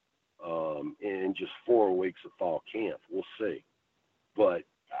playbook in just 4 weeks of fall camp? We'll see. But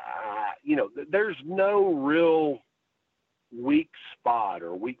there's no real weak spot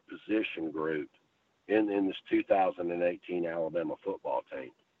or weak position group in this 2018 Alabama football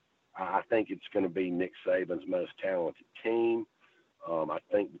team. I think it's going to be Nick Saban's most talented team. I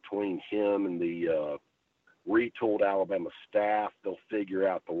think between him and the retooled Alabama staff, they'll figure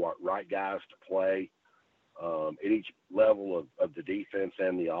out the right guys to play at each level of the defense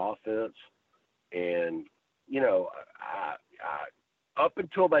and the offense. And, up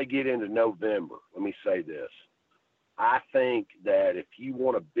until they get into November, let me say this. I think that if you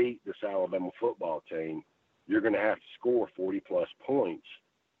want to beat this Alabama football team, you're going to have to score 40-plus points.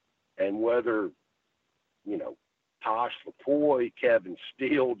 And whether, Tosh Lapoy, Kevin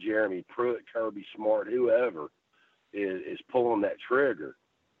Steele, Jeremy Pruitt, Kirby Smart, whoever is pulling that trigger,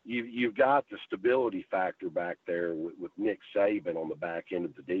 you've got the stability factor back there with Nick Saban on the back end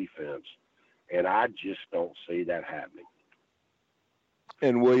of the defense. And I just don't see that happening.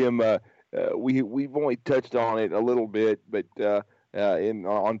 And William, we've only touched on it a little bit, but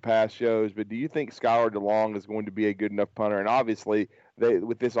on past shows. But do you think Skylar DeLong is going to be a good enough punter? And obviously,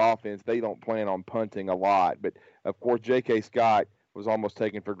 with this offense, they don't plan on punting a lot. But of course, J.K. Scott was almost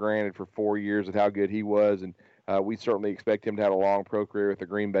taken for granted for 4 years of how good he was, and we certainly expect him to have a long pro career with the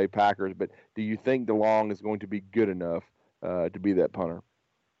Green Bay Packers. But do you think DeLong is going to be good enough to be that punter?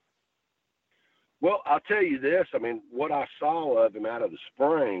 Well, I'll tell you this. I mean, what I saw of him out of the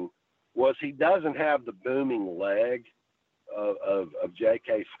spring was he doesn't have the booming leg of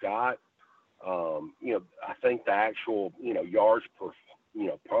J.K. Scott. I think the actual, yards per,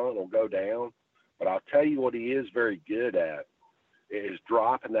 punt will go down. But I'll tell you what he is very good at is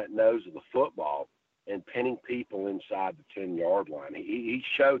dropping that nose of the football and pinning people inside the 10-yard line. He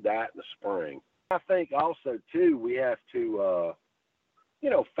showed that in the spring. I think also, too, we have to,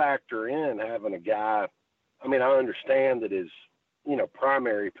 factor in having a guy. I mean, I understand that his,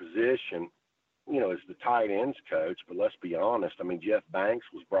 primary position, is the tight ends coach, but let's be honest. I mean, Jeff Banks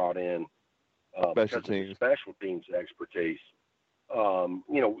was brought in because of his special teams expertise.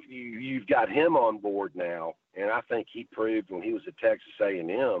 You've got him on board now, and I think he proved when he was at Texas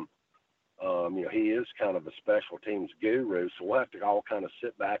A&M, he is kind of a special teams guru, so we'll have to all kind of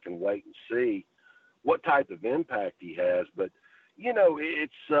sit back and wait and see what type of impact he has. But, look,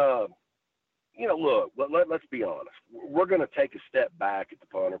 let's be honest. We're going to take a step back at the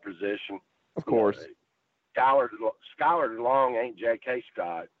punter position. Of course. Skylar DeLong ain't J.K.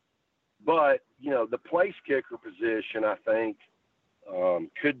 Scott. But, the place kicker position, I think,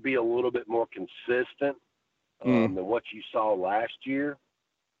 could be a little bit more consistent than what you saw last year.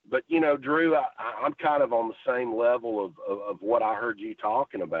 But, Drew, I'm kind of on the same level of what I heard you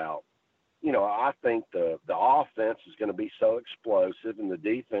talking about. I think the offense is going to be so explosive and the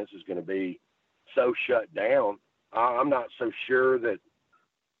defense is going to be so shut down. I'm not so sure that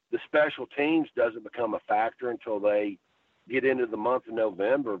the special teams doesn't become a factor until they get into the month of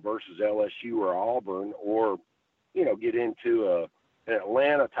November versus LSU or Auburn, or, get into an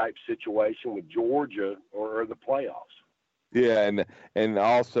Atlanta-type situation with Georgia or the playoffs. Yeah, and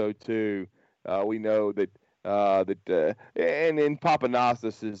also, too, we know that and in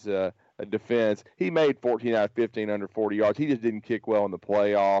Papanastis' defense, he made 14 out of 15 under 40 yards. He just didn't kick well in the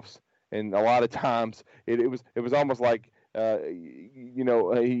playoffs, and a lot of times it was almost like he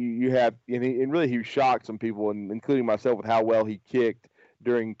shocked some people, including myself, with how well he kicked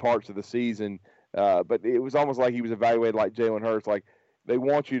during parts of the season. But it was almost like he was evaluated like Jalen Hurts, like they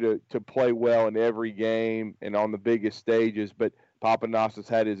want you to play well in every game and on the biggest stages. But Papanastis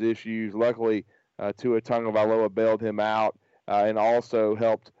had his issues. Luckily, Tua Tagovailoa bailed him out and also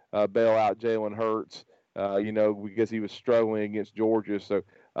helped bail out Jalen Hurts, because he was struggling against Georgia. So,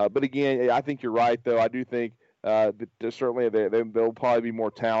 but again, I think you're right, though. I do think that certainly they'll probably be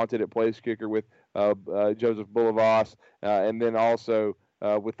more talented at place kicker with Joseph Bulovas, and then also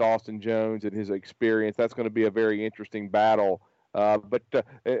with Austin Jones and his experience. That's going to be a very interesting battle. But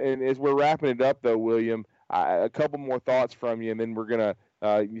as we're wrapping it up, though, William, a couple more thoughts from you, and then we're going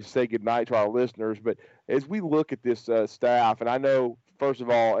to say goodnight to our listeners. But as we look at this staff, and I know, first of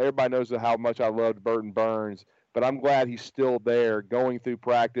all, everybody knows how much I loved Burton Burns, but I'm glad he's still there going through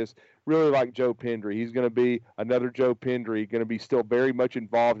practice, really like Joe Pendry. He's going to be another Joe Pendry, going to be still very much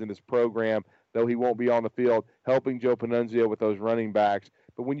involved in this program, though he won't be on the field, helping Joe Panunzio with those running backs.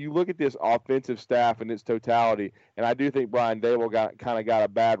 But when you look at this offensive staff in its totality, and I do think Brian Dable got a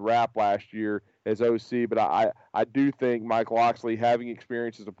bad rap last year as OC, but I do think Mike Loxley, having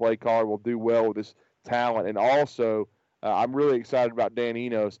experience as a play caller, will do well with this talent. And also, I'm really excited about Dan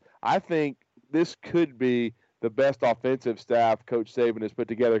Enos. I think this could be the best offensive staff Coach Saban has put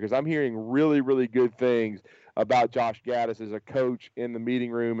together, because I'm hearing really, really good things about Josh Gaddis as a coach in the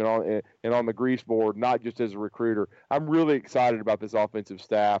meeting room and on the grease board, not just as a recruiter. I'm really excited about this offensive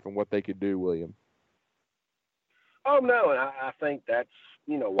staff and what they could do, William. Oh, no, and I think that's,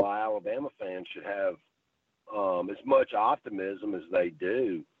 why Alabama fans should have as much optimism as they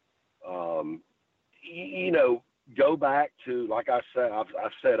do. Go back to, like I said,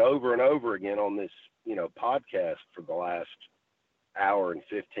 I've said over and over again on this, podcast for the last hour and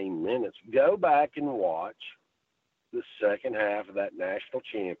 15 minutes, go back and watch the second half of that national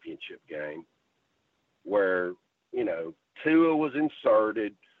championship game where, Tua was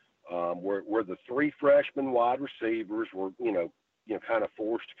inserted, where the three freshman wide receivers were, kind of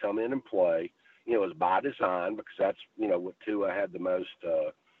forced to come in and play. It was by design, because that's, what Tua had the most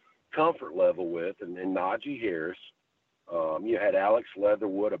comfort level with, and Najee Harris. You had Alex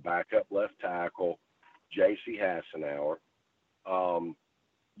Leatherwood, a backup left tackle, J.C. Hassenauer.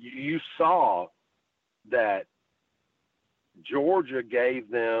 You saw that Georgia gave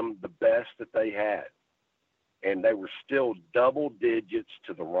them the best that they had, and they were still double digits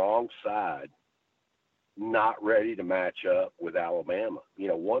to the wrong side, not ready to match up with Alabama.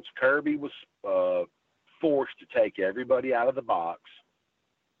 Once Kirby was forced to take everybody out of the box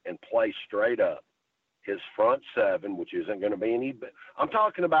and play straight up, his front seven, which isn't going to be any – I'm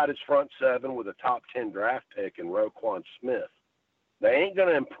talking about his front seven with a top 10 draft pick in Roquan Smith. They ain't going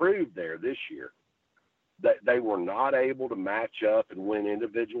to improve there this year. They were not able to match up and win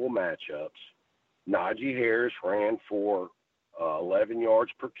individual matchups. Najee Harris ran for 11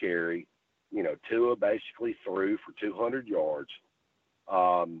 yards per carry. Tua basically threw for 200 yards.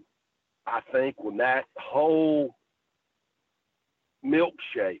 I think when that whole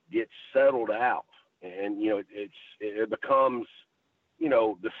milkshake gets settled out and, it becomes,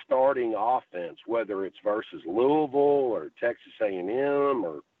 the starting offense, whether it's versus Louisville or Texas A&M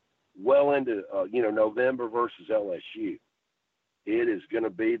or well into, November versus LSU, it is going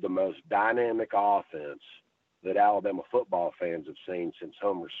to be the most dynamic offense that Alabama football fans have seen since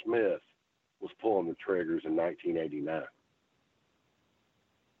Homer Smith was pulling the triggers in 1989.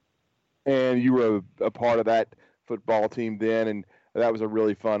 And you were a part of that football team then, and that was a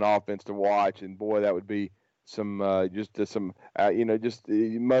really fun offense to watch. And boy, that would be some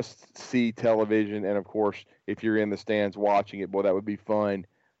must-see television. And of course, if you're in the stands watching it, boy, that would be fun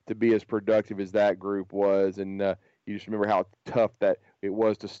to be as productive as that group was. And you just remember how tough that it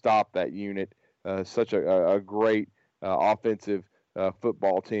was to stop that unit. Such a great offensive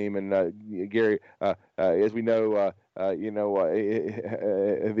football team. And Gary, as we know,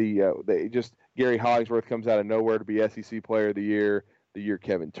 Gary Hollingsworth comes out of nowhere to be SEC Player of the Year. The year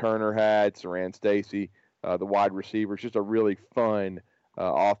Kevin Turner had, Saran Stacy, the wide receivers. Just a really fun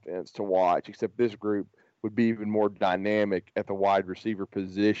offense to watch. Except this group would be even more dynamic at the wide receiver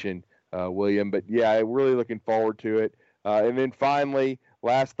position, William. But yeah, really looking forward to it. And then finally,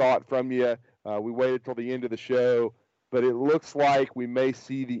 last thought from you. We waited till the end of the show, but it looks like we may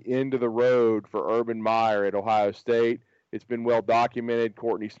see the end of the road for Urban Meyer at Ohio State. It's been well documented.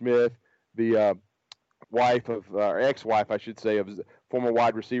 Courtney Smith, the wife of, or ex-wife, I should say, of former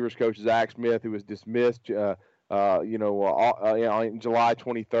wide receivers coach Zach Smith, who was dismissed, on July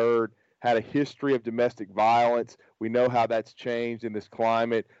 23rd, had a history of domestic violence. We know how that's changed in this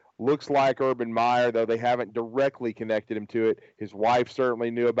climate. Looks like Urban Meyer, though they haven't directly connected him to it. His wife certainly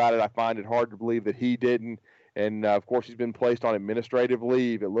knew about it. I find it hard to believe that he didn't. And, of course, he's been placed on administrative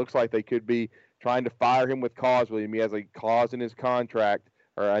leave. It looks like they could be trying to fire him with cause, William. He has a clause in his contract,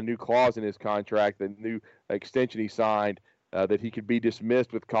 or a new clause in his contract, the new extension he signed, that he could be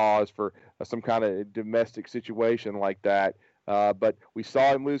dismissed with cause for some kind of domestic situation like that. But we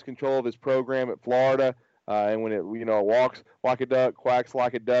saw him lose control of his program at Florida. And when it walks like a duck, quacks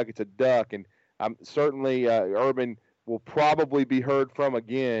like a duck, it's a duck. And certainly Urban will probably be heard from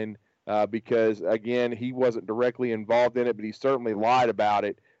again because, again, he wasn't directly involved in it, but he certainly lied about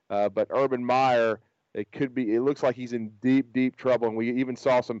it. But Urban Meyer, it looks like he's in deep, deep trouble. And we even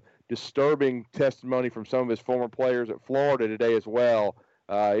saw some disturbing testimony from some of his former players at Florida today as well.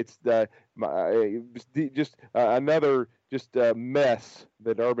 It's another mess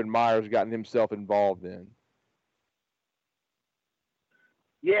that Urban Meyer's gotten himself involved in.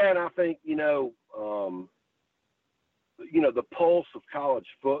 Yeah, and I think, the pulse of college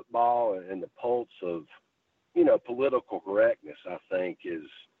football and the pulse of, political correctness, I think, is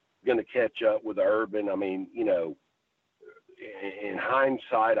going to catch up with Urban. I mean, in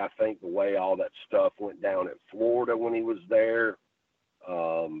hindsight, I think the way all that stuff went down at Florida when he was there,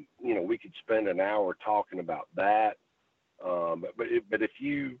 we could spend an hour talking about that. But if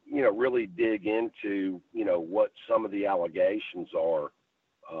you, really dig into, what some of the allegations are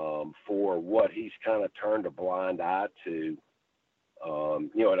for what he's kind of turned a blind eye to,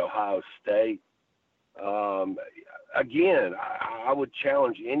 at Ohio State, again, I would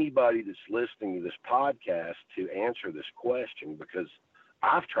challenge anybody that's listening to this podcast to answer this question because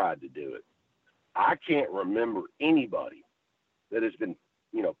I've tried to do it. I can't remember anybody that has been,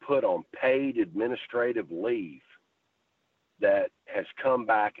 put on paid administrative leave that has come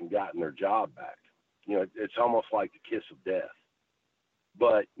back and gotten their job back. It's almost like the kiss of death.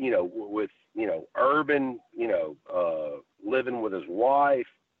 But, with, Urban, living with his wife,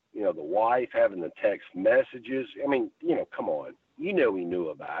 the wife having the text messages. I mean, come on. He knew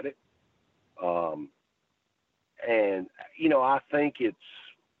about it. And, I think it's,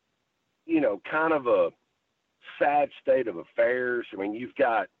 kind of a sad state of affairs. I mean, you've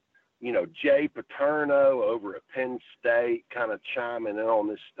got, Jay Paterno over at Penn State kind of chiming in on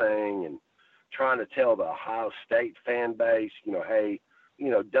this thing and trying to tell the Ohio State fan base, hey,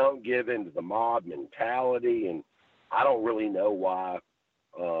 don't give in to the mob mentality. And I don't really know why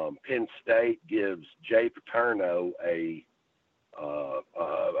Penn State gives Jay Paterno a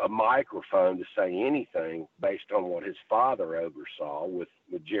microphone to say anything based on what his father oversaw with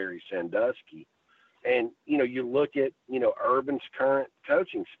Jerry Sandusky. And, you look at, Urban's current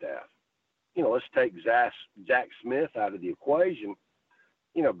coaching staff. let's take Zach Smith out of the equation.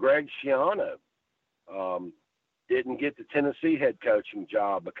 Greg Schiano didn't get the Tennessee head coaching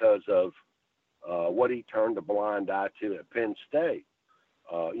job because of what he turned a blind eye to at Penn State.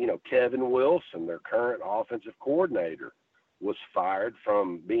 Kevin Wilson, their current offensive coordinator, was fired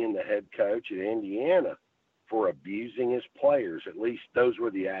from being the head coach at Indiana for abusing his players. At least those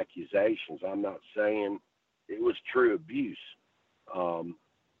were the accusations. I'm not saying it was true abuse.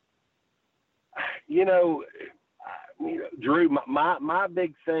 Drew, my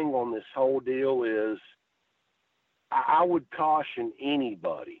big thing on this whole deal is I would caution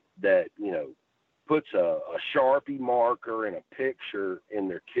anybody that, puts a Sharpie marker and a picture in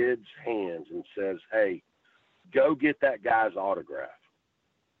their kid's hands and says, hey, go get that guy's autograph.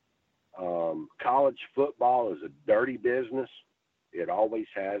 College football is a dirty business. It always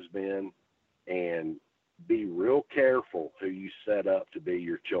has been. And be real careful who you set up to be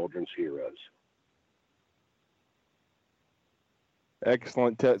your children's heroes.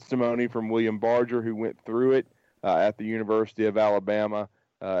 Excellent testimony from William Barger, who went through it at the University of Alabama.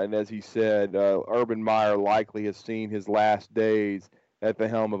 And as he said, Urban Meyer likely has seen his last days at the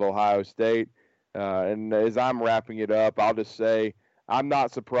helm of Ohio State. And as I'm wrapping it up, I'll just say I'm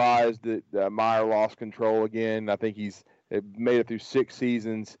not surprised that Meyer lost control again. I think he's made it through 6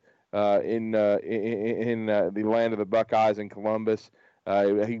 seasons in the land of the Buckeyes in Columbus.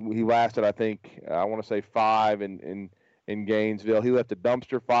 He lasted, I think, I want to say 5 in Gainesville. He left a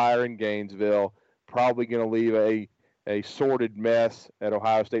dumpster fire in Gainesville, probably going to leave a sordid mess at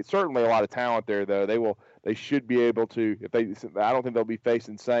Ohio State. Certainly a lot of talent there, though. They should be able to, I don't think they'll be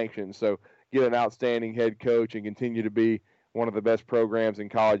facing sanctions. So get an outstanding head coach and continue to be one of the best programs in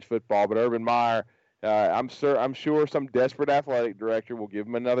college football. But Urban Meyer, I'm sure some desperate athletic director will give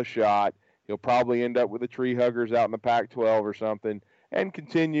him another shot. He'll probably end up with the tree huggers out in the Pac-12 or something and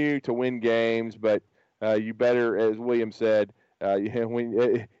continue to win games. But you better, as William said,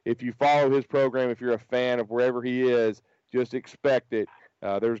 if you follow his program, if you're a fan of wherever he is, just expect it.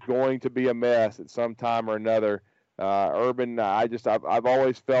 There's going to be a mess at some time or another. Urban, I've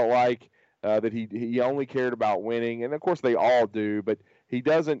always felt like that he only cared about winning, and of course they all do, but he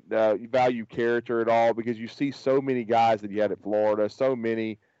doesn't value character at all, because you see so many guys that he had at Florida, so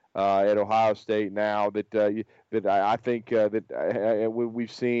many at Ohio State now that I think that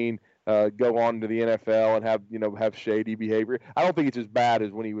we've seen go on to the NFL and have shady behavior. I don't think it's as bad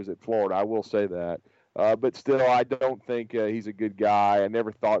as when he was at Florida. I will say that. But still, I don't think he's a good guy. I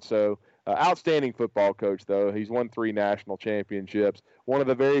never thought so. Outstanding football coach, though. He's won 3 national championships. One of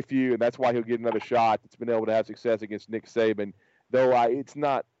the very few, and that's why he'll get another shot, that's been able to have success against Nick Saban. Though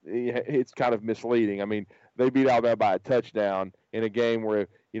it's kind of misleading. I mean, they beat Alabama by a touchdown in a game where,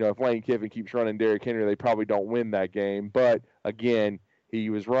 if Lane Kiffin keeps running Derrick Henry, they probably don't win that game. But, again, he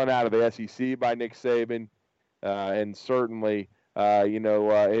was run out of the SEC by Nick Saban, and certainly,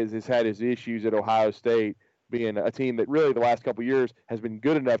 has had his issues at Ohio State, being a team that really the last couple of years has been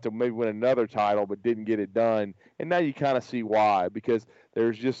good enough to maybe win another title but didn't get it done. And now you kind of see why, because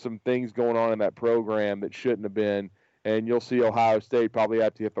there's just some things going on in that program that shouldn't have been. And you'll see Ohio State probably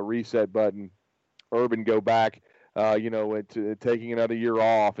have to hit the reset button. Urban go back, to taking another year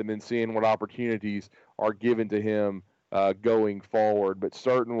off and then seeing what opportunities are given to him going forward. But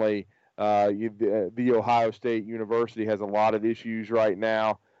certainly the Ohio State University has a lot of issues right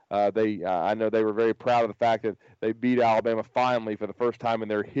now. I know they were very proud of the fact that they beat Alabama finally for the first time in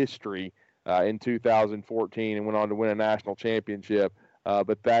their history in 2014 and went on to win a national championship.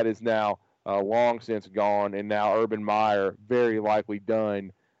 But that is now long since gone, and now Urban Meyer very likely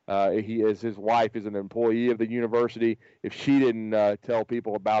done. His wife is an employee of the university. If she didn't tell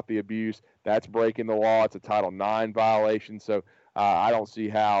people about the abuse, that's breaking the law. It's a Title IX violation. So I don't see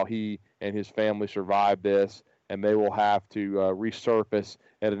how he and his family survive this, and they will have to resurface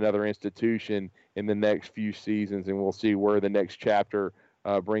at another institution in the next few seasons, and we'll see where the next chapter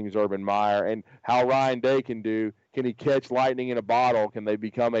brings Urban Meyer and how Ryan Day can do. Can he catch lightning in a bottle? Can they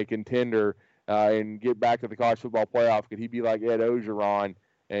become a contender and get back to the college football playoff? Could he be like Ed Ogeron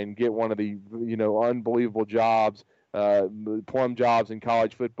and get one of the unbelievable jobs, plum jobs in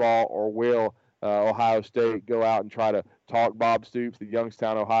college football, or will Ohio State go out and try to talk Bob Stoops, the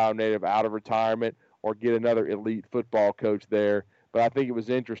Youngstown, Ohio native, out of retirement, or get another elite football coach there? But I think it was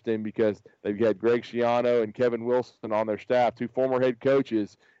interesting because they've had Greg Schiano and Kevin Wilson on their staff, 2 former head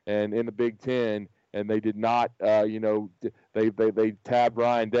coaches, and in the Big Ten, and they did not, they tabbed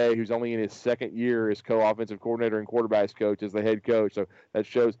Ryan Day, who's only in his 2nd year as co-offensive coordinator and quarterbacks coach, as the head coach. So that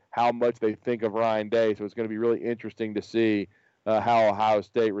shows how much they think of Ryan Day. So it's going to be really interesting to see how Ohio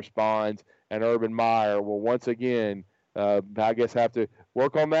State responds. And Urban Meyer will once again I guess have to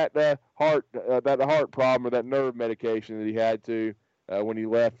work on that heart problem or that nerve medication that he had to when he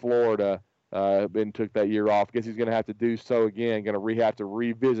left Florida and took that year off. I guess he's going to have to do so again. Going to have to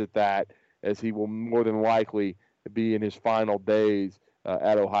revisit that, as he will more than likely be in his final days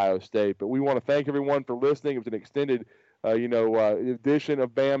at Ohio State. But we want to thank everyone for listening. It was an extended edition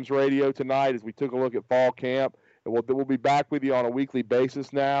of BAMS Radio tonight as we took a look at fall camp. And we'll be back with you on a weekly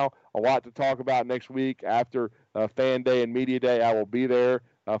basis now. A lot to talk about next week after Fan Day and Media Day. I will be there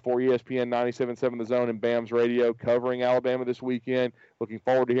for ESPN 97.7 The Zone and BAMS Radio covering Alabama this weekend. Looking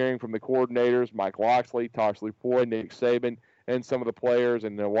forward to hearing from the coordinators, Mike Loxley, Tosh Lupoy, Nick Saban, and some of the players,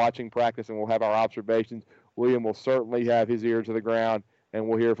 and watching practice, and we'll have our observations. William will certainly have his ear to the ground, and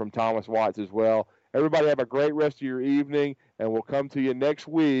we'll hear from Thomas Watts as well. Everybody have a great rest of your evening, and we'll come to you next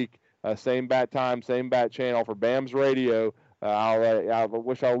week. Same bat time, same bat channel for BAMS Radio. I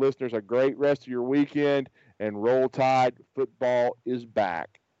wish our listeners a great rest of your weekend, and Roll Tide, football is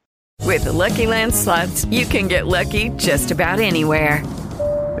back. With the Lucky Land Slots, you can get lucky just about anywhere.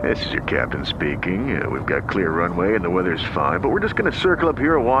 This is your captain speaking. We've got clear runway and the weather's fine, but we're just going to circle up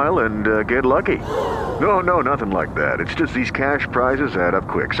here a while and get lucky. No, nothing like that. It's just these cash prizes add up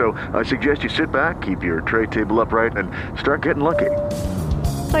quick. So I suggest you sit back, keep your tray table upright, and start getting lucky.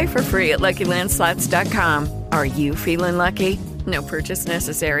 Play for free at LuckyLandSlots.com. Are you feeling lucky? No purchase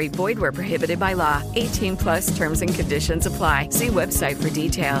necessary. Void where prohibited by law. 18+ terms and conditions apply. See website for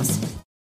details.